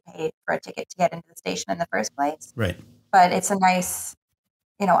need to pay for a ticket to get into the station in the first place. Right. But it's a nice,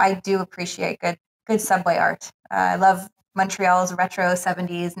 I do appreciate good subway art. I love Montreal's retro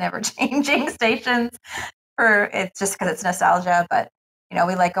 70s never changing stations it's just because it's nostalgia, but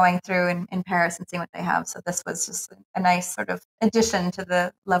we like going through in Paris and seeing what they have. So this was just a nice sort of addition to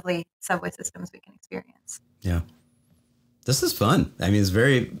the lovely subway systems we can experience. Yeah. This is fun. I mean,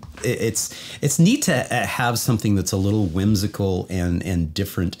 it's neat to have something that's a little whimsical and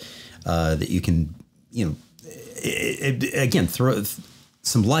different, that you can, again, throw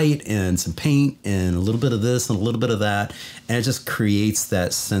some light and some paint and a little bit of this and a little bit of that. And it just creates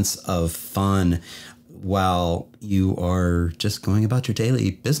that sense of fun while you are just going about your daily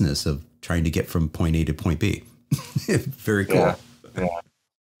business of trying to get from point A to point B. Very cool. Yeah.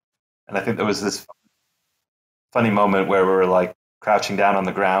 And I think there was this funny moment where we were crouching down on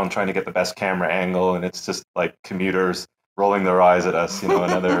the ground trying to get the best camera angle, and it's just commuters rolling their eyes at us,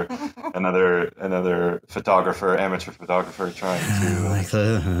 another photographer, amateur photographer trying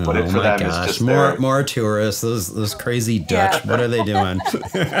to put it for them. Gosh. It's just more tourists, those crazy Dutch. Yeah. What are they doing?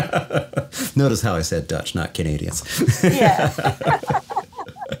 Notice how I said Dutch, not Canadians. Yeah.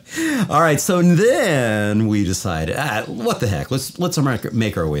 All right, so then we decided, what the heck? Let's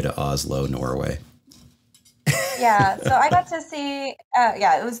make our way to Oslo, Norway. Yeah, so I got to see.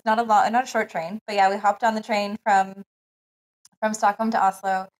 It was not a short train, but we hopped on the train from Stockholm to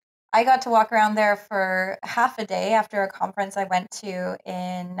Oslo. I got to walk around there for half a day after a conference I went to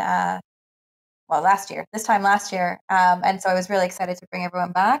in last year. And so I was really excited to bring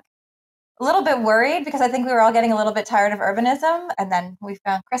everyone back. a little bit worried because I think we were all getting a little bit tired of urbanism. And then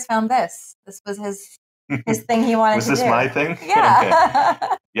Chris found this. This was his thing he wanted Was to this do. my thing? Yeah.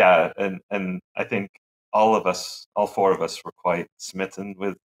 Okay. Yeah, and I think all four of us were quite smitten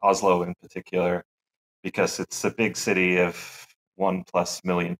with Oslo in particular, because it's a big city of 1+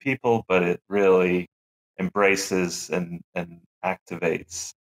 million people, but it really embraces and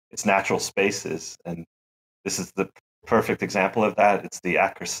activates its natural spaces. And this is the perfect example of that. It's the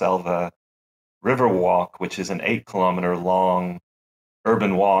Akerselva River Walk, which is an 8 kilometer long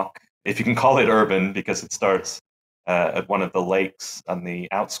urban walk, if you can call it urban, because it starts at one of the lakes on the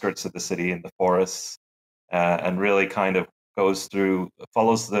outskirts of the city in the forests, and really kind of follows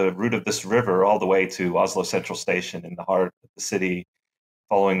the route of this river all the way to Oslo Central Station in the heart of the city,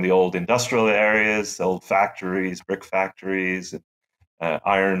 following the old industrial areas, old factories, brick factories,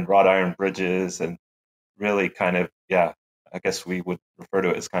 and wrought iron bridges, and really kind of, yeah, I guess we would refer to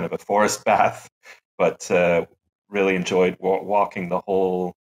it as kind of a forest bath, but really enjoyed walking the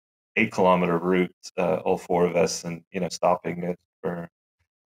whole 8 kilometer route, all four of us, and stopping it for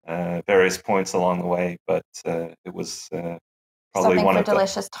various points along the way. But it was probably Stopping one for of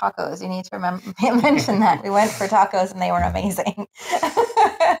delicious tacos. You need to mention that. We went for tacos and they were amazing.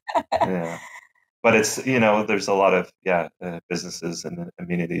 Yeah. But it's, there's a lot of businesses and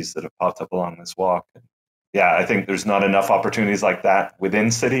amenities that have popped up along this walk. Yeah, I think there's not enough opportunities like that within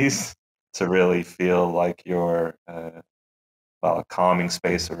cities to really feel like you're a calming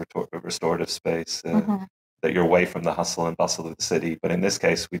space, a restorative space, that you're away from the hustle and bustle of the city. But in this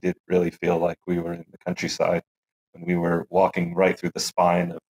case, we did really feel like we were in the countryside when we were walking right through the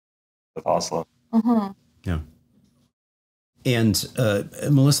spine of Oslo. Mm-hmm. Yeah. And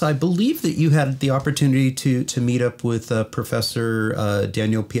Melissa, I believe that you had the opportunity to meet up with Professor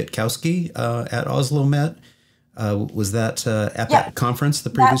Daniel Pietkowski at Oslo Met. Was that at that conference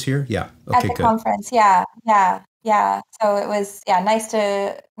the previous year? Yeah. Okay, at the conference, yeah. So it was nice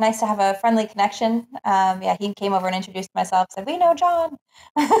to have a friendly connection. He came over and introduced himself. Said, "We know John."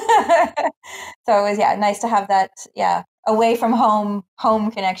 So it was nice to have that away from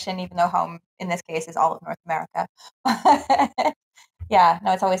home connection, even though home in this case is all of North America.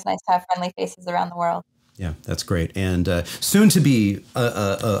 It's always nice to have friendly faces around the world. Yeah, that's great. And soon to be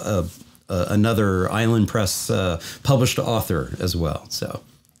another Island Press published author as well. So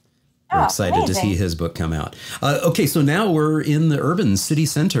we're excited to see his book come out. Okay, so now we're in the urban city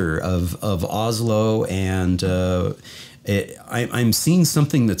center of Oslo, and I'm seeing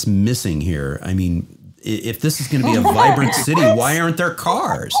something that's missing here. I mean, if this is going to be a vibrant city, why aren't there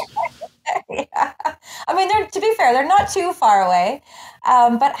cars? Yeah. I mean, to be fair, they're not too far away.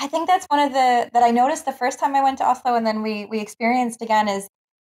 But I think that's one of that I noticed the first time I went to Oslo, and then we experienced again is,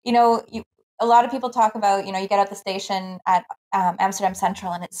 a lot of people talk about, you get out the station at Amsterdam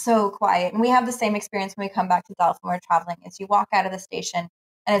Central and it's so quiet. And we have the same experience when we come back to Delft when we're traveling, is you walk out of the station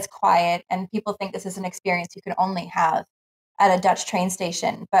and it's quiet, and people think this is an experience you can only have at a Dutch train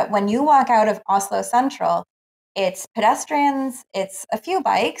station. But when you walk out of Oslo Central, it's pedestrians, it's a few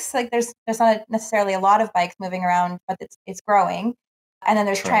bikes. Like there's not necessarily a lot of bikes moving around, but it's growing. And then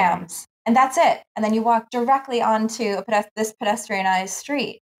there's trams, and that's it. And then you walk directly onto this pedestrianized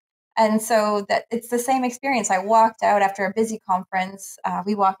street. And so that it's the same experience. I walked out after a busy conference.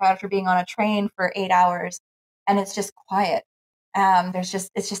 We walked out after being on a train for 8 hours, and it's just quiet. It's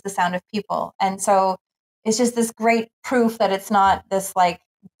just the sound of people. And so it's just this great proof that it's not this like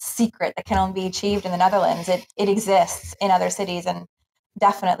secret that can only be achieved in the Netherlands. It exists in other cities, and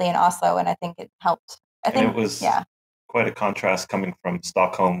definitely in Oslo. And I think it helped. It was quite a contrast coming from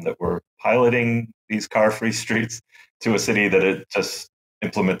Stockholm, that we're piloting these car-free streets, to a city that it just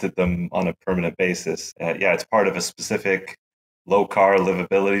implemented them on a permanent basis. It's part of a specific low car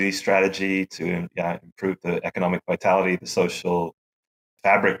livability strategy to improve the economic vitality, the social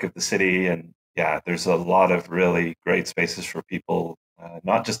fabric of the city. And there's a lot of really great spaces for people,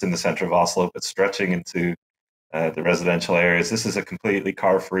 not just in the center of Oslo, but stretching into the residential areas. This is a completely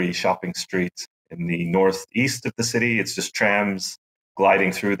car-free shopping street in the northeast of the city. It's just trams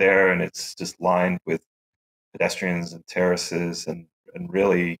gliding through there, and it's just lined with pedestrians and terraces and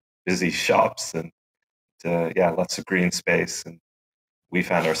really busy shops, and lots of green space. And we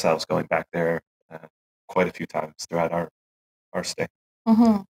found ourselves going back there quite a few times throughout our stay.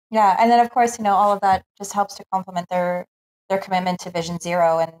 Mm-hmm. Yeah, and then of course, all of that just helps to complement their commitment to Vision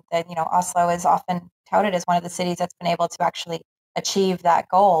Zero, and that Oslo is often touted as one of the cities that's been able to actually achieve that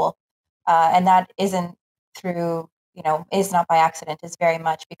goal, and that isn't through is not by accident. It's very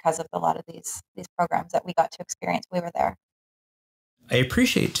much because of a lot of these programs that we got to experience when we were there. I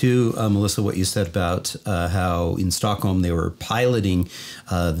appreciate too, Melissa, what you said about how in Stockholm they were piloting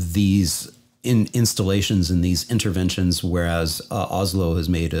these installations and these interventions, whereas Oslo has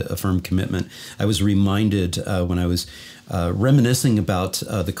made a firm commitment. I was reminded when I was reminiscing about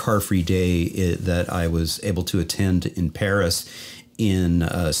the car-free day that I was able to attend in Paris in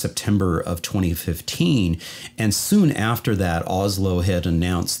September of 2015. And soon after that, Oslo had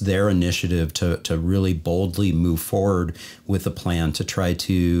announced their initiative to really boldly move forward with a plan to try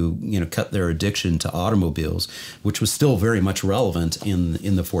to, cut their addiction to automobiles, which was still very much relevant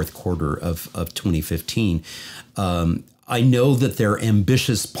in the fourth quarter of 2015. I know that their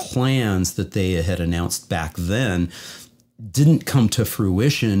ambitious plans that they had announced back then didn't come to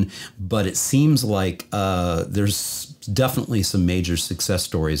fruition, but it seems like there's definitely some major success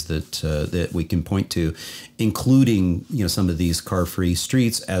stories that we can point to, including some of these car-free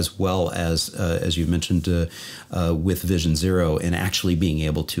streets, as well as you mentioned with Vision Zero, and actually being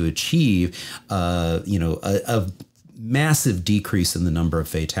able to achieve a massive decrease in the number of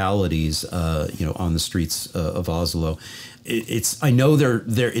fatalities on the streets of Oslo. I know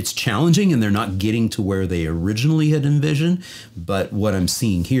it's challenging and they're not getting to where they originally had envisioned, but what I'm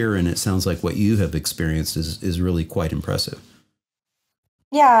seeing here, and it sounds like what you have experienced, is really quite impressive.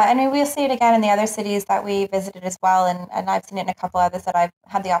 Yeah, and we'll see it again in the other cities that we visited as well, and I've seen it in a couple others that I've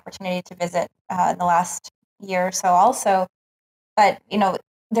had the opportunity to visit in the last year or so also. But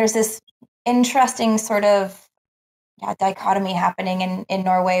there's this interesting sort of dichotomy happening in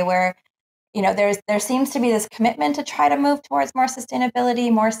Norway where there seems to be this commitment to try to move towards more sustainability,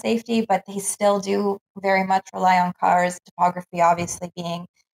 more safety, but they still do very much rely on cars, topography obviously being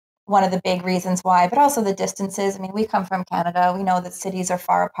one of the big reasons why, but also the distances. I mean, we come from Canada. We know that cities are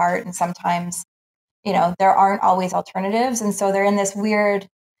far apart and sometimes, there aren't always alternatives. And so they're in this weird,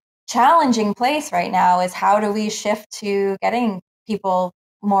 challenging place right now is how do we shift to getting people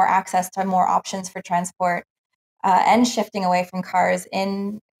more access to more options for transport and shifting away from cars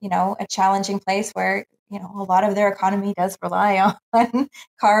in a challenging place where a lot of their economy does rely on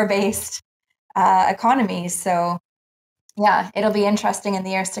car-based economies. So yeah, it'll be interesting in the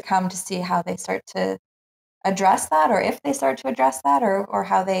years to come to see how they start to address that, or if they start to address that, or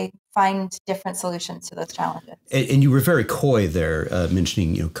how they find different solutions to those challenges. And you were very coy there,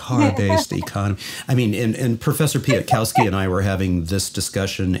 mentioning car-based economy. I mean, and Professor Piatkowski and I were having this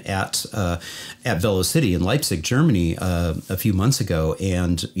discussion at Velocity in Leipzig, Germany, a few months ago,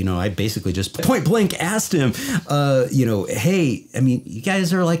 and I basically just point blank asked him, hey, I mean, you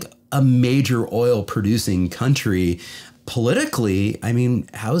guys are like a major oil producing country. Politically, I mean,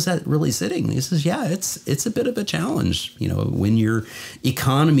 how is that really sitting? He says, yeah, it's a bit of a challenge, when your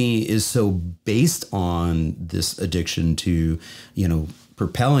economy is so based on this addiction to,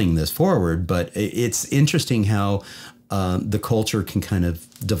 propelling this forward. But it's interesting how the culture can kind of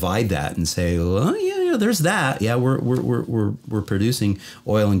divide that and say, well, yeah, there's that. Yeah, we're producing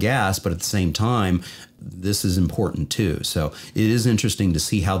oil and gas, but at the same time, this is important too. So it is interesting to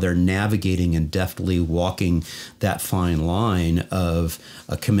see how they're navigating and deftly walking that fine line of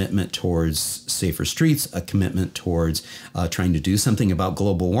a commitment towards safer streets, a commitment towards trying to do something about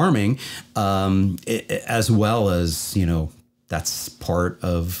global warming, as well as, that's part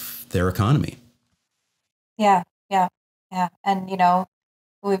of their economy. Yeah. And,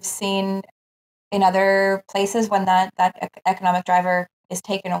 we've seen in other places when that economic driver is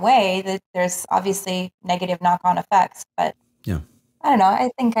taken away, that there's obviously negative knock-on effects. But yeah, I don't know. I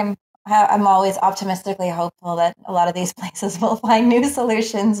think I'm always optimistically hopeful that a lot of these places will find new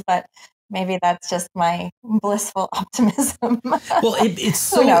solutions, but maybe that's just my blissful optimism. Well, it's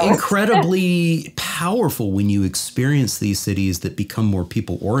so incredibly powerful when you experience these cities that become more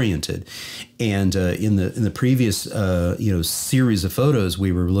people-oriented. And in the previous series of photos,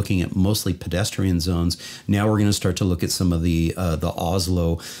 we were looking at mostly pedestrian zones. Now we're going to start to look at some of the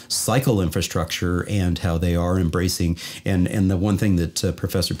Oslo cycle infrastructure and how they are embracing. And the one thing that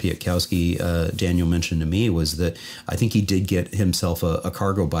Professor Piatkowski, Daniel, mentioned to me was that I think he did get himself a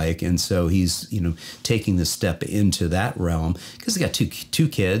cargo bike, and so he's taking this step into that realm because he's got two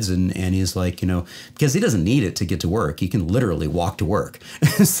kids, and he's like because he doesn't need it to get to work, he can literally walk to work.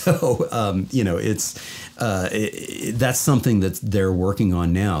 So that's something that they're working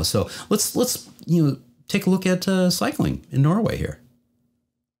on now. So let's take a look at cycling in Norway here.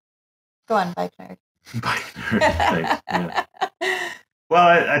 Go on, bike nerd. Bike nerd. Thanks. Yeah.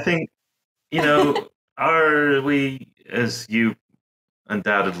 Well, I think we, as you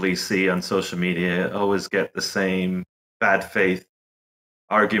undoubtedly see on social media, always get the same bad faith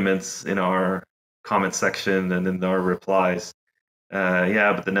arguments in our comment section and in our replies.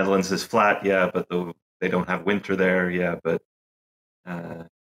 Yeah, but the Netherlands is flat. Yeah, but they don't have winter there. Yeah, but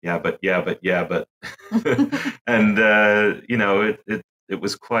but and it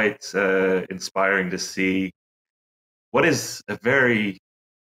was quite inspiring to see what is a very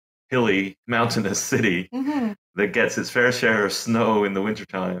hilly, mountainous city that gets its fair share of snow in the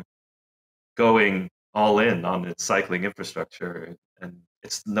wintertime, going all in on its cycling infrastructure. And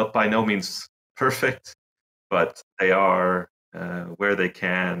it's by no means perfect, but they are, where they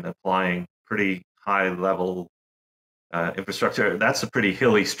can, applying pretty high level infrastructure. That's a pretty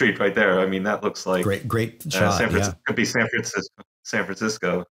hilly street right there. I mean, that looks like great shot. San Francisco, could be San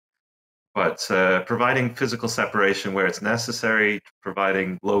Francisco. But providing physical separation where it's necessary,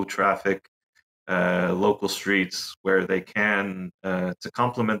 providing low traffic local streets where they can, to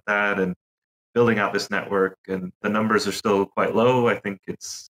complement that, and building out this network. And the numbers are still quite low. I think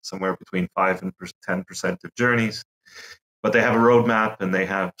it's somewhere between 5 and 10% of journeys. But they have a roadmap and they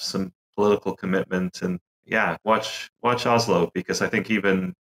have some political commitment. And yeah, watch Oslo, because I think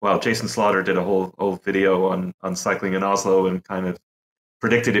Jason Slaughter did a whole video on cycling in Oslo and kind of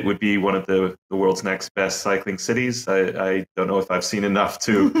predicted it would be one of the world's next best cycling cities. I don't know if I've seen enough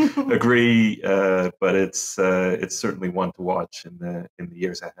to agree, but it's certainly one to watch in the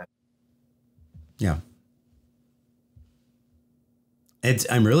years ahead. Yeah.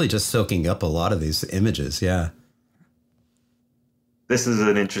 I'm really just soaking up a lot of these images. Yeah. This is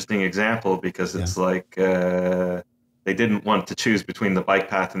an interesting example because it's like they didn't want to choose between the bike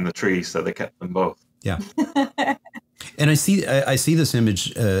path and the tree, so they kept them both. Yeah. And I see this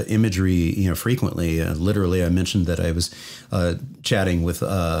imagery, frequently. Literally, I mentioned that I was chatting with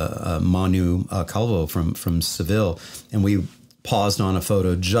Manu Calvo from Seville, and we paused on a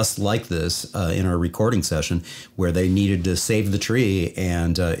photo just like this in our recording session where they needed to save the tree.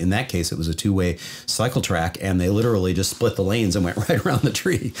 And in that case, it was a two-way cycle track, and they literally just split the lanes and went right around the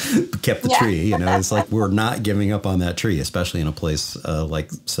tree, kept the tree. It's like we're not giving up on that tree, especially in a place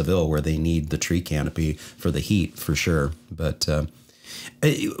like Seville where they need the tree canopy for the heat, for sure. But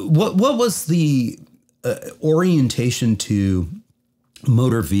what was the orientation to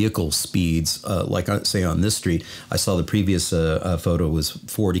motor vehicle speeds, like say on this street? I saw the previous photo was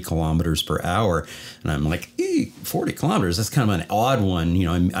 40 kilometers per hour, and I'm like, 40 kilometers. That's kind of an odd one.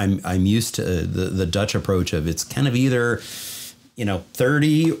 I'm used to the Dutch approach of it's kind of either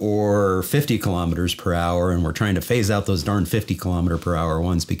 30 or 50 kilometers per hour, and we're trying to phase out those darn 50 kilometer per hour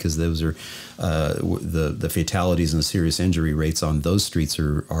ones because those are the fatalities and the serious injury rates on those streets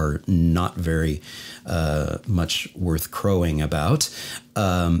are not very much worth crowing about.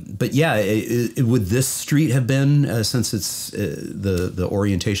 But yeah, would this street have been, since it's the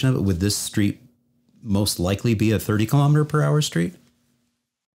orientation of it, would this street most likely be a 30 kilometer per hour street?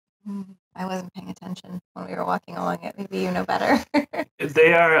 I wasn't paying attention when we were walking along it. Maybe you know better.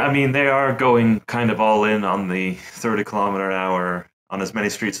 They are going kind of all in on the 30 kilometer an hour on as many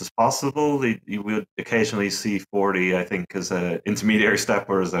streets as possible. You would occasionally see 40, I think, as an intermediary step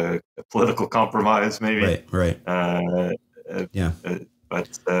or as a political compromise, maybe. Right. Yeah.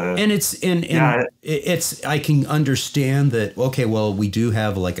 But and it's I can understand that. Okay, well, we do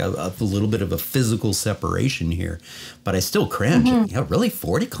have like a little bit of a physical separation here, but I still cringe. Yeah, really,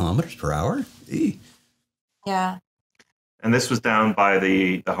 40 kilometers per hour. Yeah. And this was down by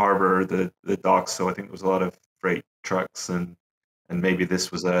the harbor, the docks. So I think there was a lot of freight trucks, and maybe this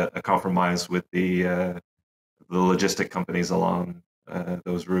was a compromise with the logistic companies along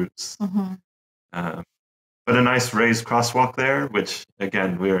those routes. But a nice raised crosswalk there, which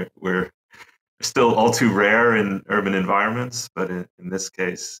again we're still all too rare in urban environments. But in this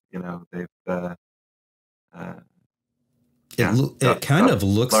case, they've it kind of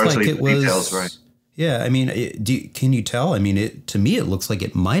looks like it was details, right. Yeah, I mean, can you tell? I mean, to me, it looks like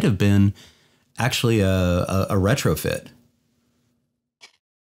it might have been actually a retrofit.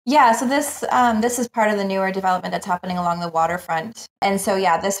 Yeah, so this is part of the newer development that's happening along the waterfront. And so,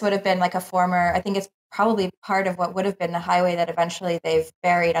 yeah, this would have been like a former, I think it's probably part of what would have been the highway that eventually they've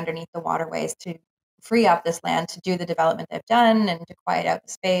buried underneath the waterways to free up this land to do the development they've done and to quiet out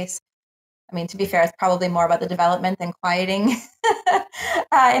the space. I mean, to be fair, it's probably more about the development than quieting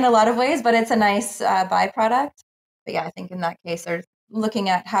in a lot of ways, but it's a nice byproduct. But yeah, I think in that case, they're looking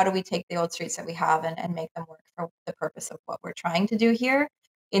at how do we take the old streets that we have and make them work for the purpose of what we're trying to do here.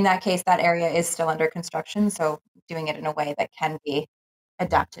 In that case, that area is still under construction, so doing it in a way that can be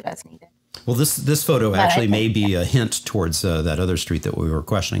adapted as needed. Well, this photo actually may be a hint towards that other street that we were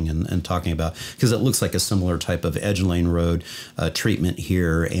questioning and talking about, because it looks like a similar type of edge lane road treatment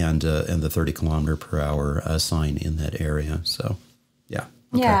here, and the 30 kilometer per hour sign in that area. So, yeah.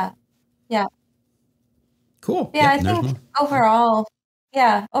 Okay. Yeah. Cool. Yeah, I think overall,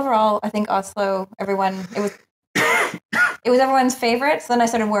 I think Oslo, everyone, it was it was everyone's favorite. So then I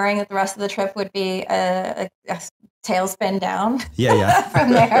started worrying that the rest of the trip would be a tailspin down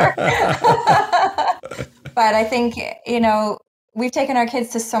from there. But I think, we've taken our kids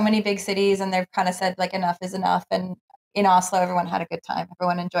to so many big cities and they've kind of said like enough is enough. And in Oslo, everyone had a good time.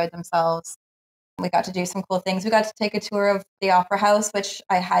 Everyone enjoyed themselves. We got to do some cool things. We got to take a tour of the opera house, which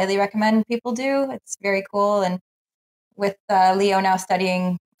I highly recommend people do. It's very cool. And with Leo now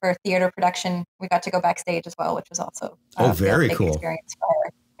studying for theater production, we got to go backstage as well, which was also a very big cool experience for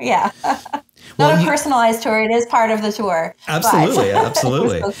her. Yeah. Not a personalized tour. It is part of the tour. Absolutely.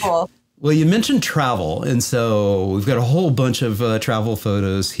 Absolutely. It was so cool. Well, you mentioned travel, and so we've got a whole bunch of travel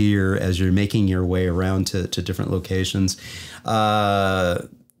photos here as you're making your way around to different locations.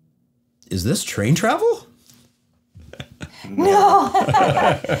 Is this train travel? No.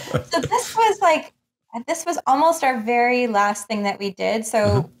 So this was almost our very last thing that we did.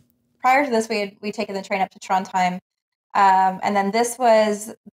 So prior to this, we'd taken the train up to Trondheim, and then this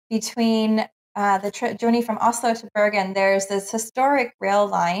was between the journey from Oslo to Bergen. There's this historic rail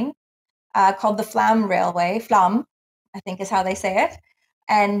line called the Flam Railway. Flam, I think is how they say it.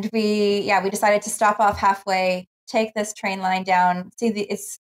 And we decided to stop off halfway, take this train line down.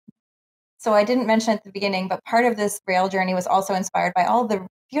 So I didn't mention at the beginning, but part of this rail journey was also inspired by all the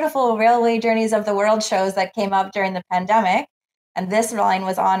beautiful railway journeys of the world shows that came up during the pandemic. And this line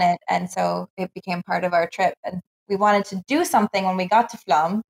was on it. And so it became part of our trip. And we wanted to do something when we got to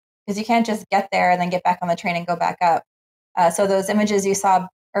Flam, because you can't just get there and then get back on the train and go back up. So those images you saw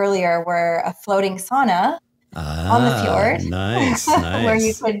earlier were a floating sauna on the fjord. Nice. Where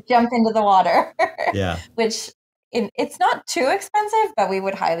you could jump into the water. Yeah. Which it's not too expensive, but we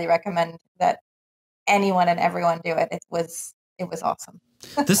would highly recommend that anyone and everyone do it. It was awesome.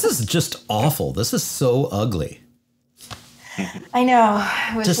 This is just awful. This is so ugly. I know.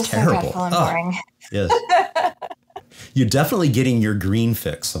 It was just terrible. So dreadful and boring. Yes. You're definitely getting your green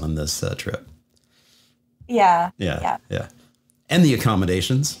fix on this trip. Yeah. And the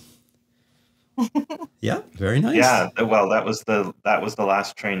accommodations. Yeah, very nice. Yeah, well, that was the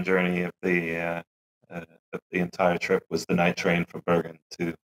last train journey of the entire trip. Was the night train from Bergen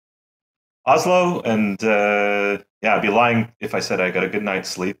to Oslo, and I'd be lying if I said I got a good night's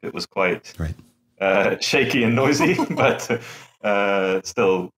sleep. It was quite shaky and noisy, but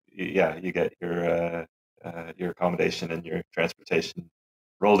still, you get your accommodation and your transportation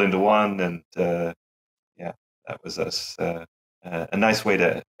rolled into one, and that was us. A nice way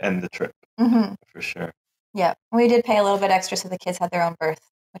to end the trip, for sure. Yeah, we did pay a little bit extra so the kids had their own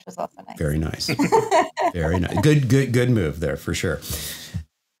berth, which was also nice. Very nice. Very nice. Good move there, for sure.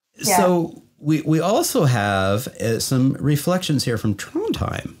 Yeah. So we also have some reflections here from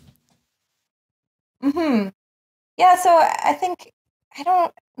Trondheim. Yeah, so I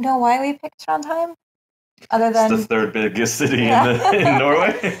don't know why we picked Trondheim. Other than it's the third biggest city in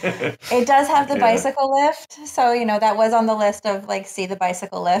Norway. It does have the bicycle lift. So, that was on the list of see the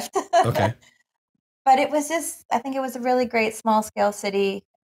bicycle lift. Okay. But it was I think it was a really great small scale city.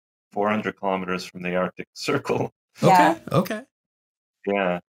 400 kilometers from the Arctic Circle. Yeah. Okay.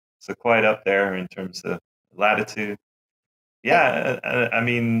 Yeah. So quite up there in terms of latitude. Yeah. I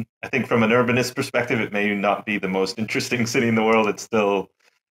mean, I think from an urbanist perspective, it may not be the most interesting city in the world. It's still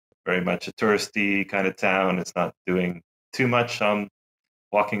very much a touristy kind of town. It's not doing too much on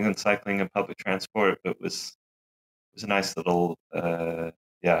walking and cycling and public transport, but it was a nice little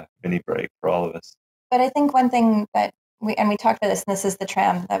mini break for all of us. But I think one thing that we talked about this, and this is the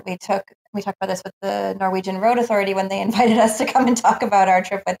tram that we took. We talked about this with the Norwegian Road Authority when they invited us to come and talk about our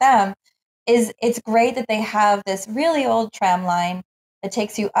trip with them. Is it's great that they have this really old tram line that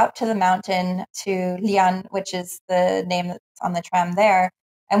takes you up to the mountain to Lian, which is the name that's on the tram there.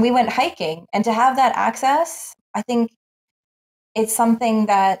 And we went hiking, and to have that access, I think it's something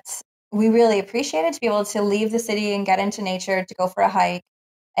that we really appreciated, to be able to leave the city and get into nature, to go for a hike.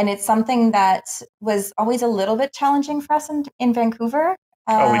 And it's something that was always a little bit challenging for us in Vancouver.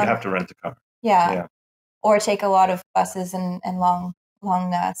 We'd have to rent a car. Yeah. Or take a lot of buses and long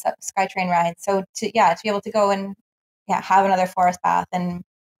SkyTrain rides. So to be able to go and have another forest bath and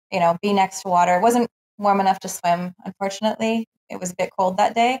be next to water. It wasn't warm enough to swim, unfortunately. It was a bit cold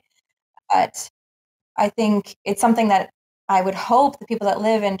that day, but I think it's something that I would hope the people that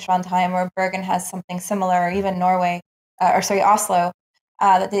live in Trondheim or Bergen has something similar, or even Oslo,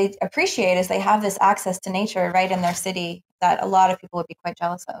 that they appreciate, is they have this access to nature right in their city that a lot of people would be quite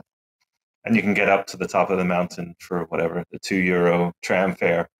jealous of. And you can get up to the top of the mountain for whatever, the €2 tram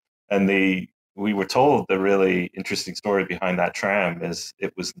fare. And we were told the really interesting story behind that tram is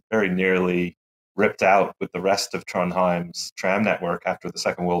it was very nearly ripped out with the rest of Trondheim's tram network after the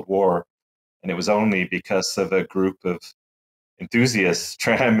Second World War. And it was only because of a group of enthusiasts,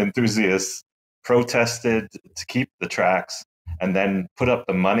 tram enthusiasts, protested to keep the tracks and then put up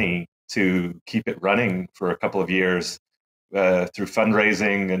the money to keep it running for a couple of years through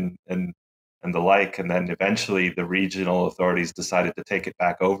fundraising and the like. And then eventually the regional authorities decided to take it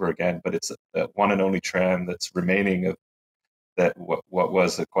back over again. But it's the one and only tram that's remaining of that what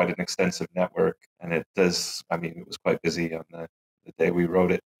was quite an extensive network. And it does, I mean, it was quite busy on the day we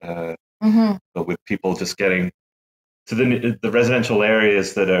wrote it, but with people just getting to the residential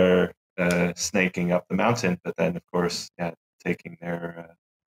areas that are snaking up the mountain, but then of course, yeah, taking their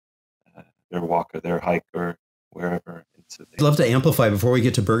walk or their hike or wherever. I'd love to amplify before we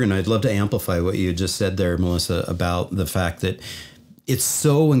get to Bergen. I'd love to amplify what you just said there, Melissa, about the fact that it's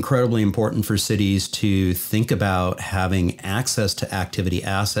so incredibly important for cities to think about having access to activity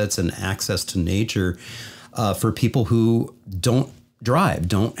assets and access to nature for people who don't drive,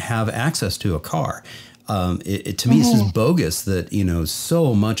 don't have access to a car. To me, it's just bogus that, you know,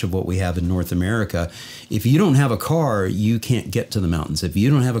 so much of what we have in North America, if you don't have a car, you can't get to the mountains. If you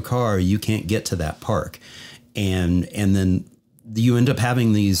don't have a car, you can't get to that park. And then you end up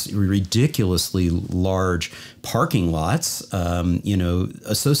having these ridiculously large parking lots, you know,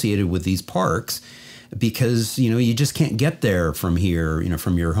 associated with these parks, because, you know, you just can't get there from here, you know,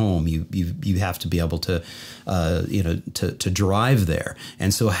 from your home. You have to be able to, you know, to drive there.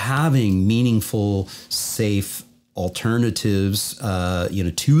 And so having meaningful, safe alternatives, you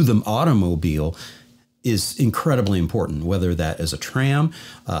know, to the automobile is incredibly important, whether that is a tram.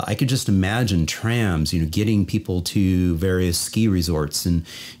 I could just imagine trams, you know, getting people to various ski resorts in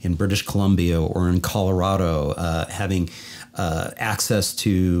British Columbia or in Colorado, having access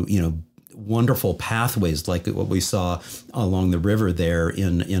to, you know, wonderful pathways like what we saw along the river there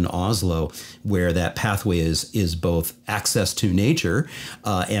in Oslo, where that pathway is both access to nature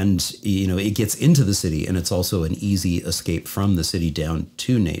and, you know, it gets into the city, and it's also an easy escape from the city down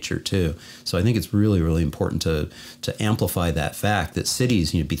to nature too. So I think it's really, really important to amplify that fact that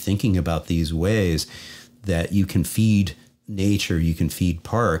cities, you know, be thinking about these ways that you can feed nature, you can feed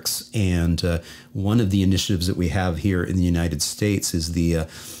parks. And one of the initiatives that we have here in the United States is the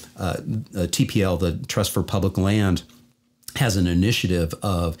TPL, the Trust for Public Land, has an initiative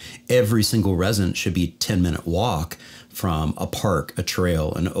of every single resident should be a 10-minute walk from a park, a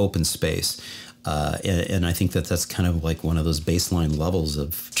trail, an open space. And I think that that's kind of like one of those baseline levels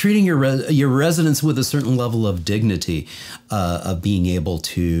of treating your residents with a certain level of dignity, of being able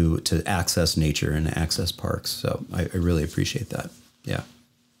to access nature and access parks. So I really appreciate that. Yeah.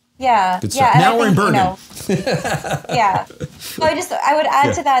 Yeah. Good stuff. Now we're in Bergen. You know, yeah. So I would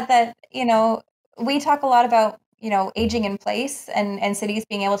add to that, you know, we talk a lot about, you know, aging in place and cities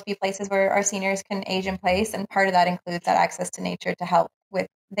being able to be places where our seniors can age in place. And part of that includes that access to nature to help with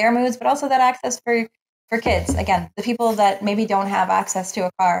their moods, but also that access for kids. Again, the people that maybe don't have access to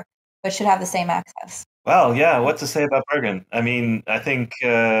a car, but should have the same access. Well, yeah, what to say about Bergen? I mean, I think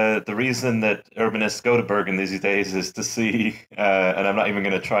the reason that urbanists go to Bergen these days is to see, and I'm not even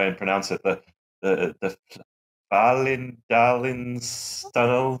going to try and pronounce it, the Falindalins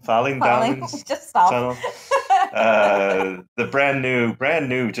tunnel. The brand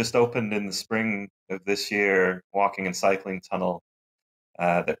new, just opened in the spring of this year, walking and cycling tunnel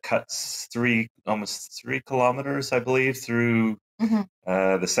that cuts almost 3 kilometers, I believe, through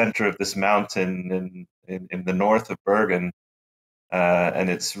the center of this mountain in the north of Bergen. And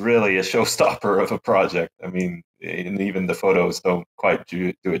it's really a showstopper of a project. I mean, and even the photos don't quite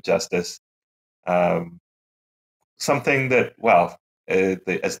do it justice. Something that, well,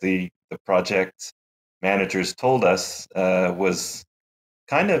 as the project managers told us, was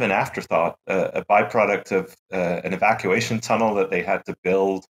kind of an afterthought, a byproduct of an evacuation tunnel that they had to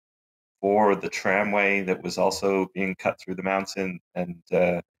build for the tramway that was also being cut through the mountain. And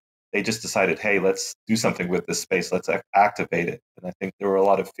they just decided, hey, let's do something with this space. Let's activate it. And I think there were a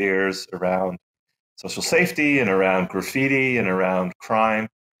lot of fears around social safety and around graffiti and around crime.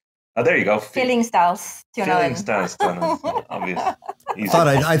 Oh, there you go. Feelingstals. Obvious.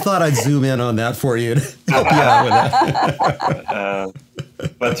 I thought I'd zoom in on that for you to help you out with that.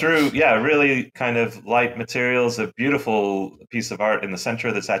 But through, really kind of light materials, a beautiful piece of art in the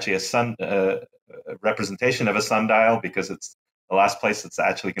center that's actually a representation of a sundial, because it's the last place that's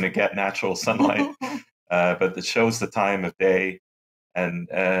actually going to get natural sunlight. But it shows the time of day. And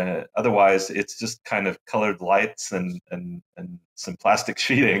otherwise, it's just kind of colored lights and some plastic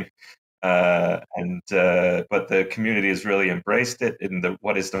sheeting. But the community has really embraced it in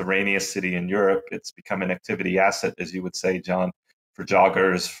what is the rainiest city in Europe. It's become an activity asset, as you would say, John, for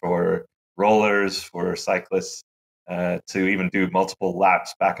joggers, for rollers, for cyclists, to even do multiple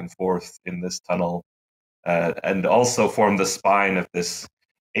laps back and forth in this tunnel. and also form the spine of this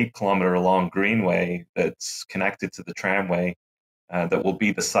 8 kilometer long greenway that's connected to the tramway, that will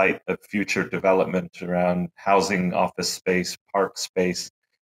be the site of future development around housing, office space, park space.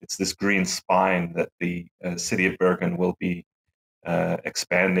 It's this green spine that the city of Bergen will be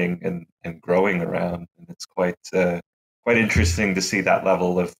expanding and growing around. And it's quite interesting to see that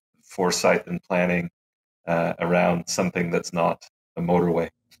level of foresight and planning around something that's not a motorway.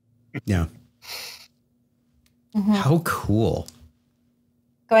 Yeah. Mm-hmm. How cool.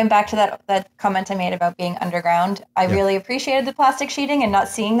 Going back to that comment I made about being underground, I really appreciated the plastic sheeting and not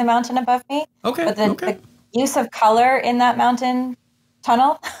seeing the mountain above me. Okay. But the use of color in that mountain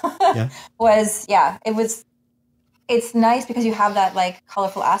tunnel it's nice because you have that like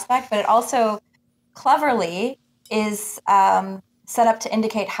colorful aspect, but it also cleverly is set up to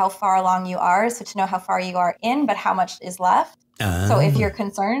indicate how far along you are, so to know how far you are in, but how much is left. So if you're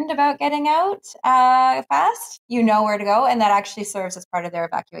concerned about getting out fast, you know where to go, and that actually serves as part of their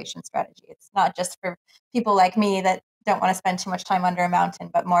evacuation strategy. It's not just for people like me that don't want to spend too much time under a mountain,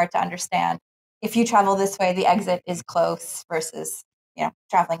 but more to understand if you travel this way, the exit is close versus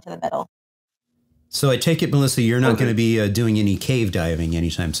traveling to the middle. So I take it, Melissa, you're not going to be doing any cave diving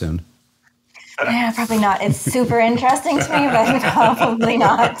anytime soon. Yeah, probably not. It's super interesting to me, but probably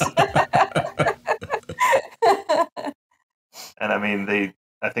not. And I mean,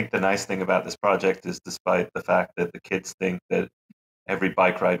 I think the nice thing about this project is, despite the fact that the kids think that every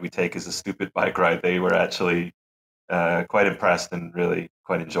bike ride we take is a stupid bike ride, they were actually quite impressed and really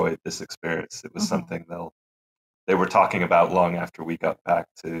quite enjoyed this experience. It was something they were talking about long after we got back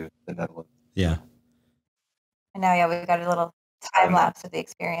to the Netherlands. Yeah. And now, we got a little time lapse of the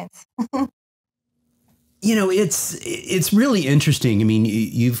experience. It's really interesting. I mean,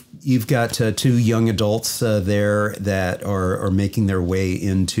 you've got two young adults there that are making their way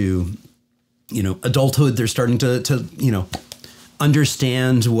into, adulthood. They're starting to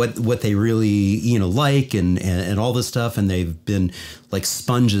understand what they really like and all this stuff, and they've been like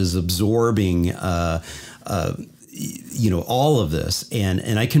sponges absorbing all of this.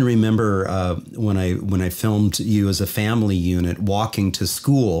 And I can remember when I filmed you as a family unit walking to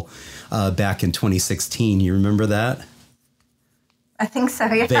school back in 2016. You remember that? I think so.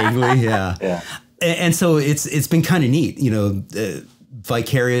 Yeah. Vaguely, yeah. Yeah. And so it's been kind of neat,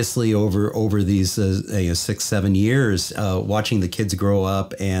 vicariously over these 6-7 years, watching the kids grow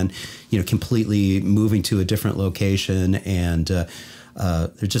up and completely moving to a different location, and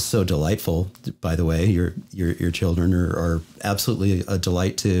they're just so delightful. By the way, your children are absolutely a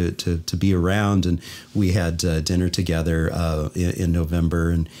delight to be around. And we had dinner together in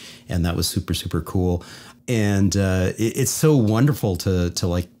November, and that was super, super cool. And it's so wonderful to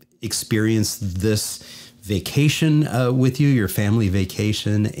like experience this vacation with you, your family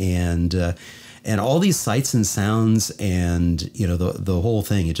vacation, and all these sights and sounds, and the whole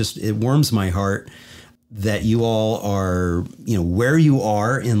thing. It warms my heart that you all are, where you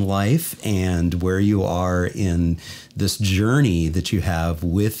are in life and where you are in this journey that you have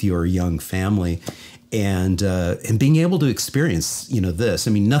with your young family, and being able to experience, this.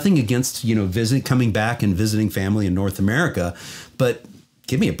 I mean, nothing against, coming back and visiting family in North America, but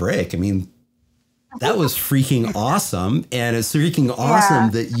give me a break. I mean, that was freaking awesome. And it's freaking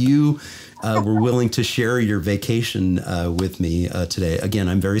awesome that you were willing to share your vacation with me today. Again,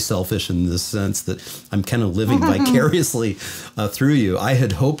 I'm very selfish in the sense that I'm kind of living vicariously through you. I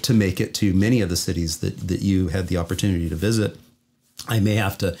had hoped to make it to many of the cities that you had the opportunity to visit. I may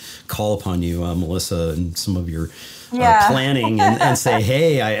have to call upon you, Melissa, and some of your planning and say,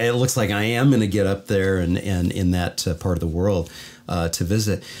 hey, it looks like I am going to get up there and in that part of the world to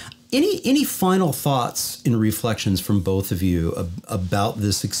visit. Any final thoughts and reflections from both of you about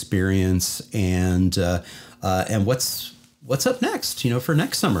this experience and what's up next? For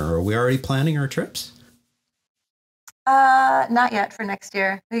next summer, are we already planning our trips? Not yet for next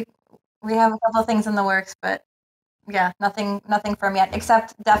year. We have a couple of things in the works, but nothing firm yet.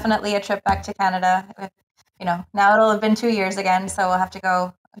 Except definitely a trip back to Canada. Now it'll have been 2 years again, so we'll have to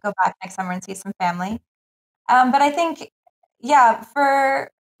go back next summer and see some family. But I think, for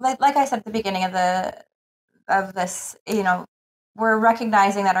like I said at the beginning of this, we're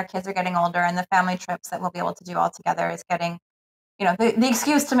recognizing that our kids are getting older, and the family trips that we'll be able to do all together is getting, the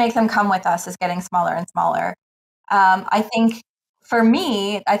excuse to make them come with us is getting smaller and smaller. I think for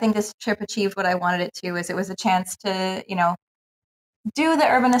me, this trip achieved what I wanted it to. Is it was a chance to, do the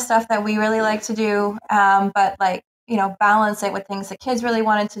urbanist stuff that we really like to do, but balance it with things that kids really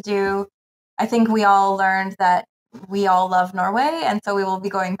wanted to do. I think we all learned that we all love Norway, and so we will be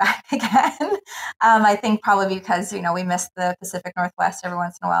going back again. I think probably because we miss the Pacific Northwest every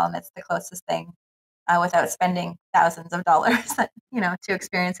once in a while, and it's the closest thing without spending thousands of dollars, to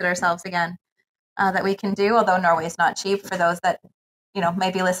experience it ourselves again, that we can do. Although Norway is not cheap, for those that,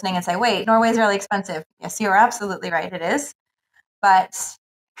 may be listening and say, wait, Norway is really expensive. Yes, you're absolutely right. It is. But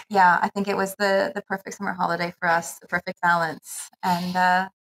yeah, I think it was the perfect summer holiday for us, the perfect balance. And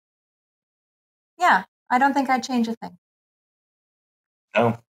yeah, I don't think I'd change a thing.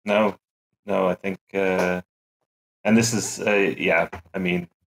 No. I think, and this is, I mean,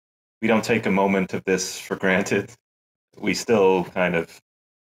 we don't take a moment of this for granted. We still kind of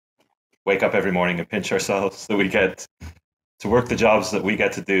wake up every morning and pinch ourselves that we get to work the jobs that we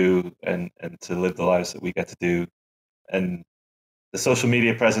get to do and to live the lives that we get to do. And the social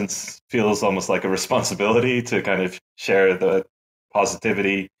media presence feels almost like a responsibility to kind of share the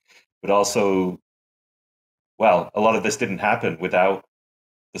positivity, but also, well, a lot of this didn't happen without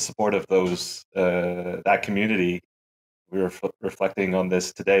the support of those that community. We were reflecting on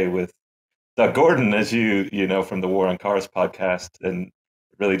this today with Doug Gordon, as you know from the War on Cars podcast, and it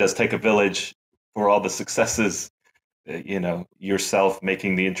really does take a village for all the successes. Yourself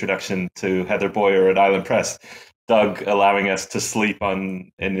making the introduction to Heather Boyer at Island Press, Doug allowing us to sleep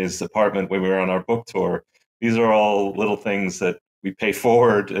in his apartment when we were on our book tour. These are all little things that we pay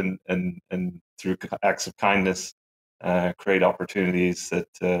forward and through acts of kindness create opportunities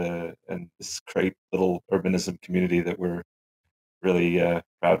that and this great little urbanism community that we're really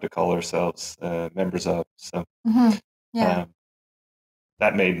proud to call ourselves members of. So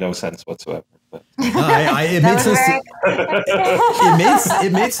that made no sense whatsoever. But it made sense.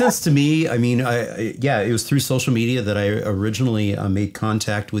 It made sense to me. I mean, it was through social media that I originally made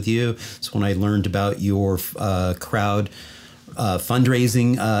contact with you. It's when I learned about your crowd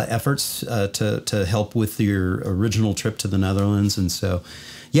fundraising efforts to help with your original trip to the Netherlands, and so.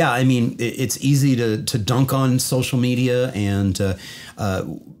 Yeah, I mean, it's easy to dunk on social media, and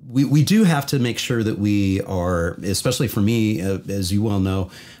we do have to make sure that we are, especially for me, as you well know,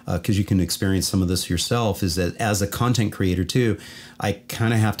 because you can experience some of this yourself, is that as a content creator too, I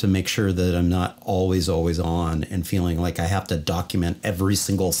kind of have to make sure that I'm not always on and feeling like I have to document every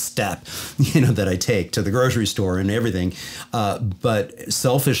single step, that I take to the grocery store and everything. But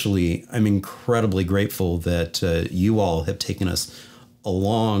selfishly, I'm incredibly grateful that you all have taken us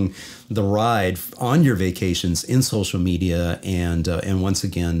along the ride on your vacations in social media, and once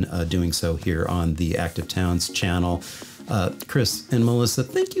again doing so here on the Active Towns channel. Chris and Melissa,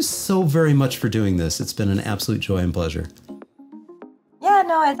 thank you so very much for doing this. It's been an absolute joy and pleasure. Yeah,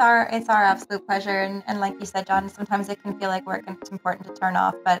 no, it's our absolute pleasure, and like you said, John, sometimes it can feel like work and it's important to turn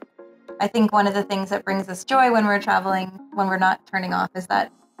off, but I think one of the things that brings us joy when we're traveling, when we're not turning off, is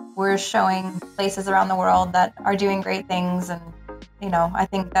that we're showing places around the world that are doing great things. And I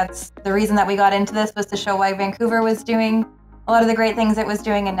think that's the reason that we got into this, was to show why Vancouver was doing a lot of the great things it was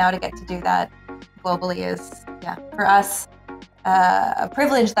doing, and now to get to do that globally is, for us, a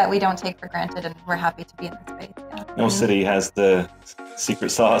privilege that we don't take for granted, and we're happy to be in this space. Yeah. No city has the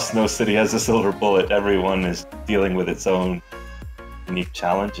secret sauce. No city has a silver bullet. Everyone is dealing with its own unique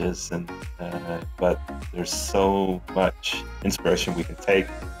challenges, and but there's so much inspiration we can take,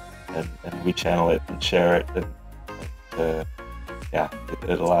 and we channel it and share it, and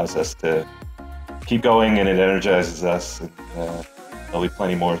it allows us to keep going, and it energizes us, and there'll be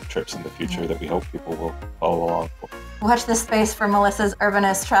plenty more trips in the future that we hope people will follow along for. Watch this space for Melissa's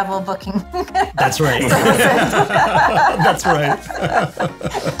urbanist travel booking. That's right. That's right.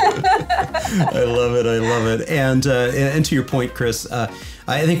 I love it. And to your point, Chris,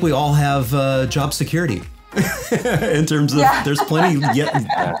 I think we all have job security. In terms of there's plenty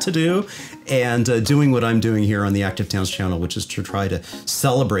yet to do, and doing what I'm doing here on the Active Towns channel, which is to try to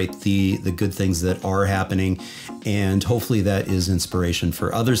celebrate the good things that are happening, and hopefully that is inspiration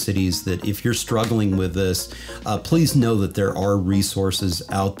for other cities, that if you're struggling with this, please know that there are resources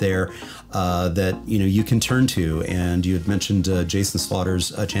out there that you can turn to. And you had mentioned Jason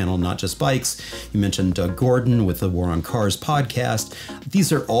Slaughter's channel, Not Just Bikes. You mentioned Doug Gordon with the War on Cars podcast.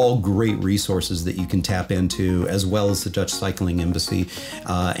 These are all great resources that you can tap into, as well as the Dutch Cycling Embassy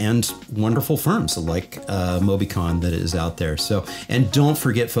and wonderful firms like Mobicon that is out there. So, and don't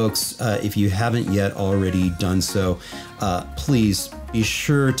forget, folks, if you haven't yet already done so, please be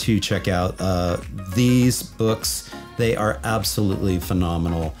sure to check out these books. They are absolutely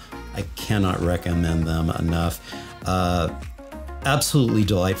phenomenal. I cannot recommend them enough. Absolutely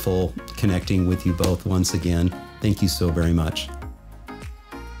delightful connecting with you both once again. Thank you so very much.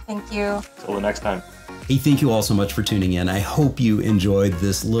 Thank you. Till the next time. Hey, thank you all so much for tuning in. I hope you enjoyed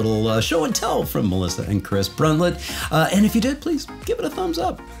this little show and tell from Melissa and Chris Bruntlett. And if you did, please give it a thumbs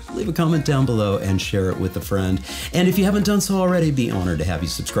up. Leave a comment down below and share it with a friend. And if you haven't done so already, be honored to have you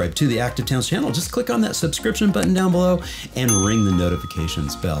subscribe to the Active Towns channel. Just click on that subscription button down below and ring the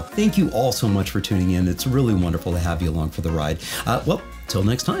notifications bell. Thank you all so much for tuning in. It's really wonderful to have you along for the ride. Well, till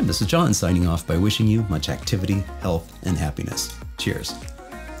next time, this is John signing off by wishing you much activity, health, and happiness. Cheers.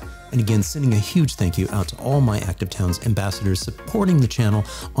 And again, sending a huge thank you out to all my Active Towns ambassadors supporting the channel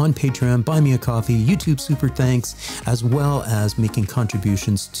on Patreon, Buy Me a Coffee, YouTube Super Thanks, as well as making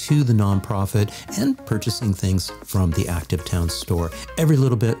contributions to the nonprofit and purchasing things from the Active Towns store. Every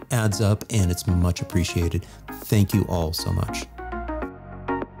little bit adds up and it's much appreciated. Thank you all so much.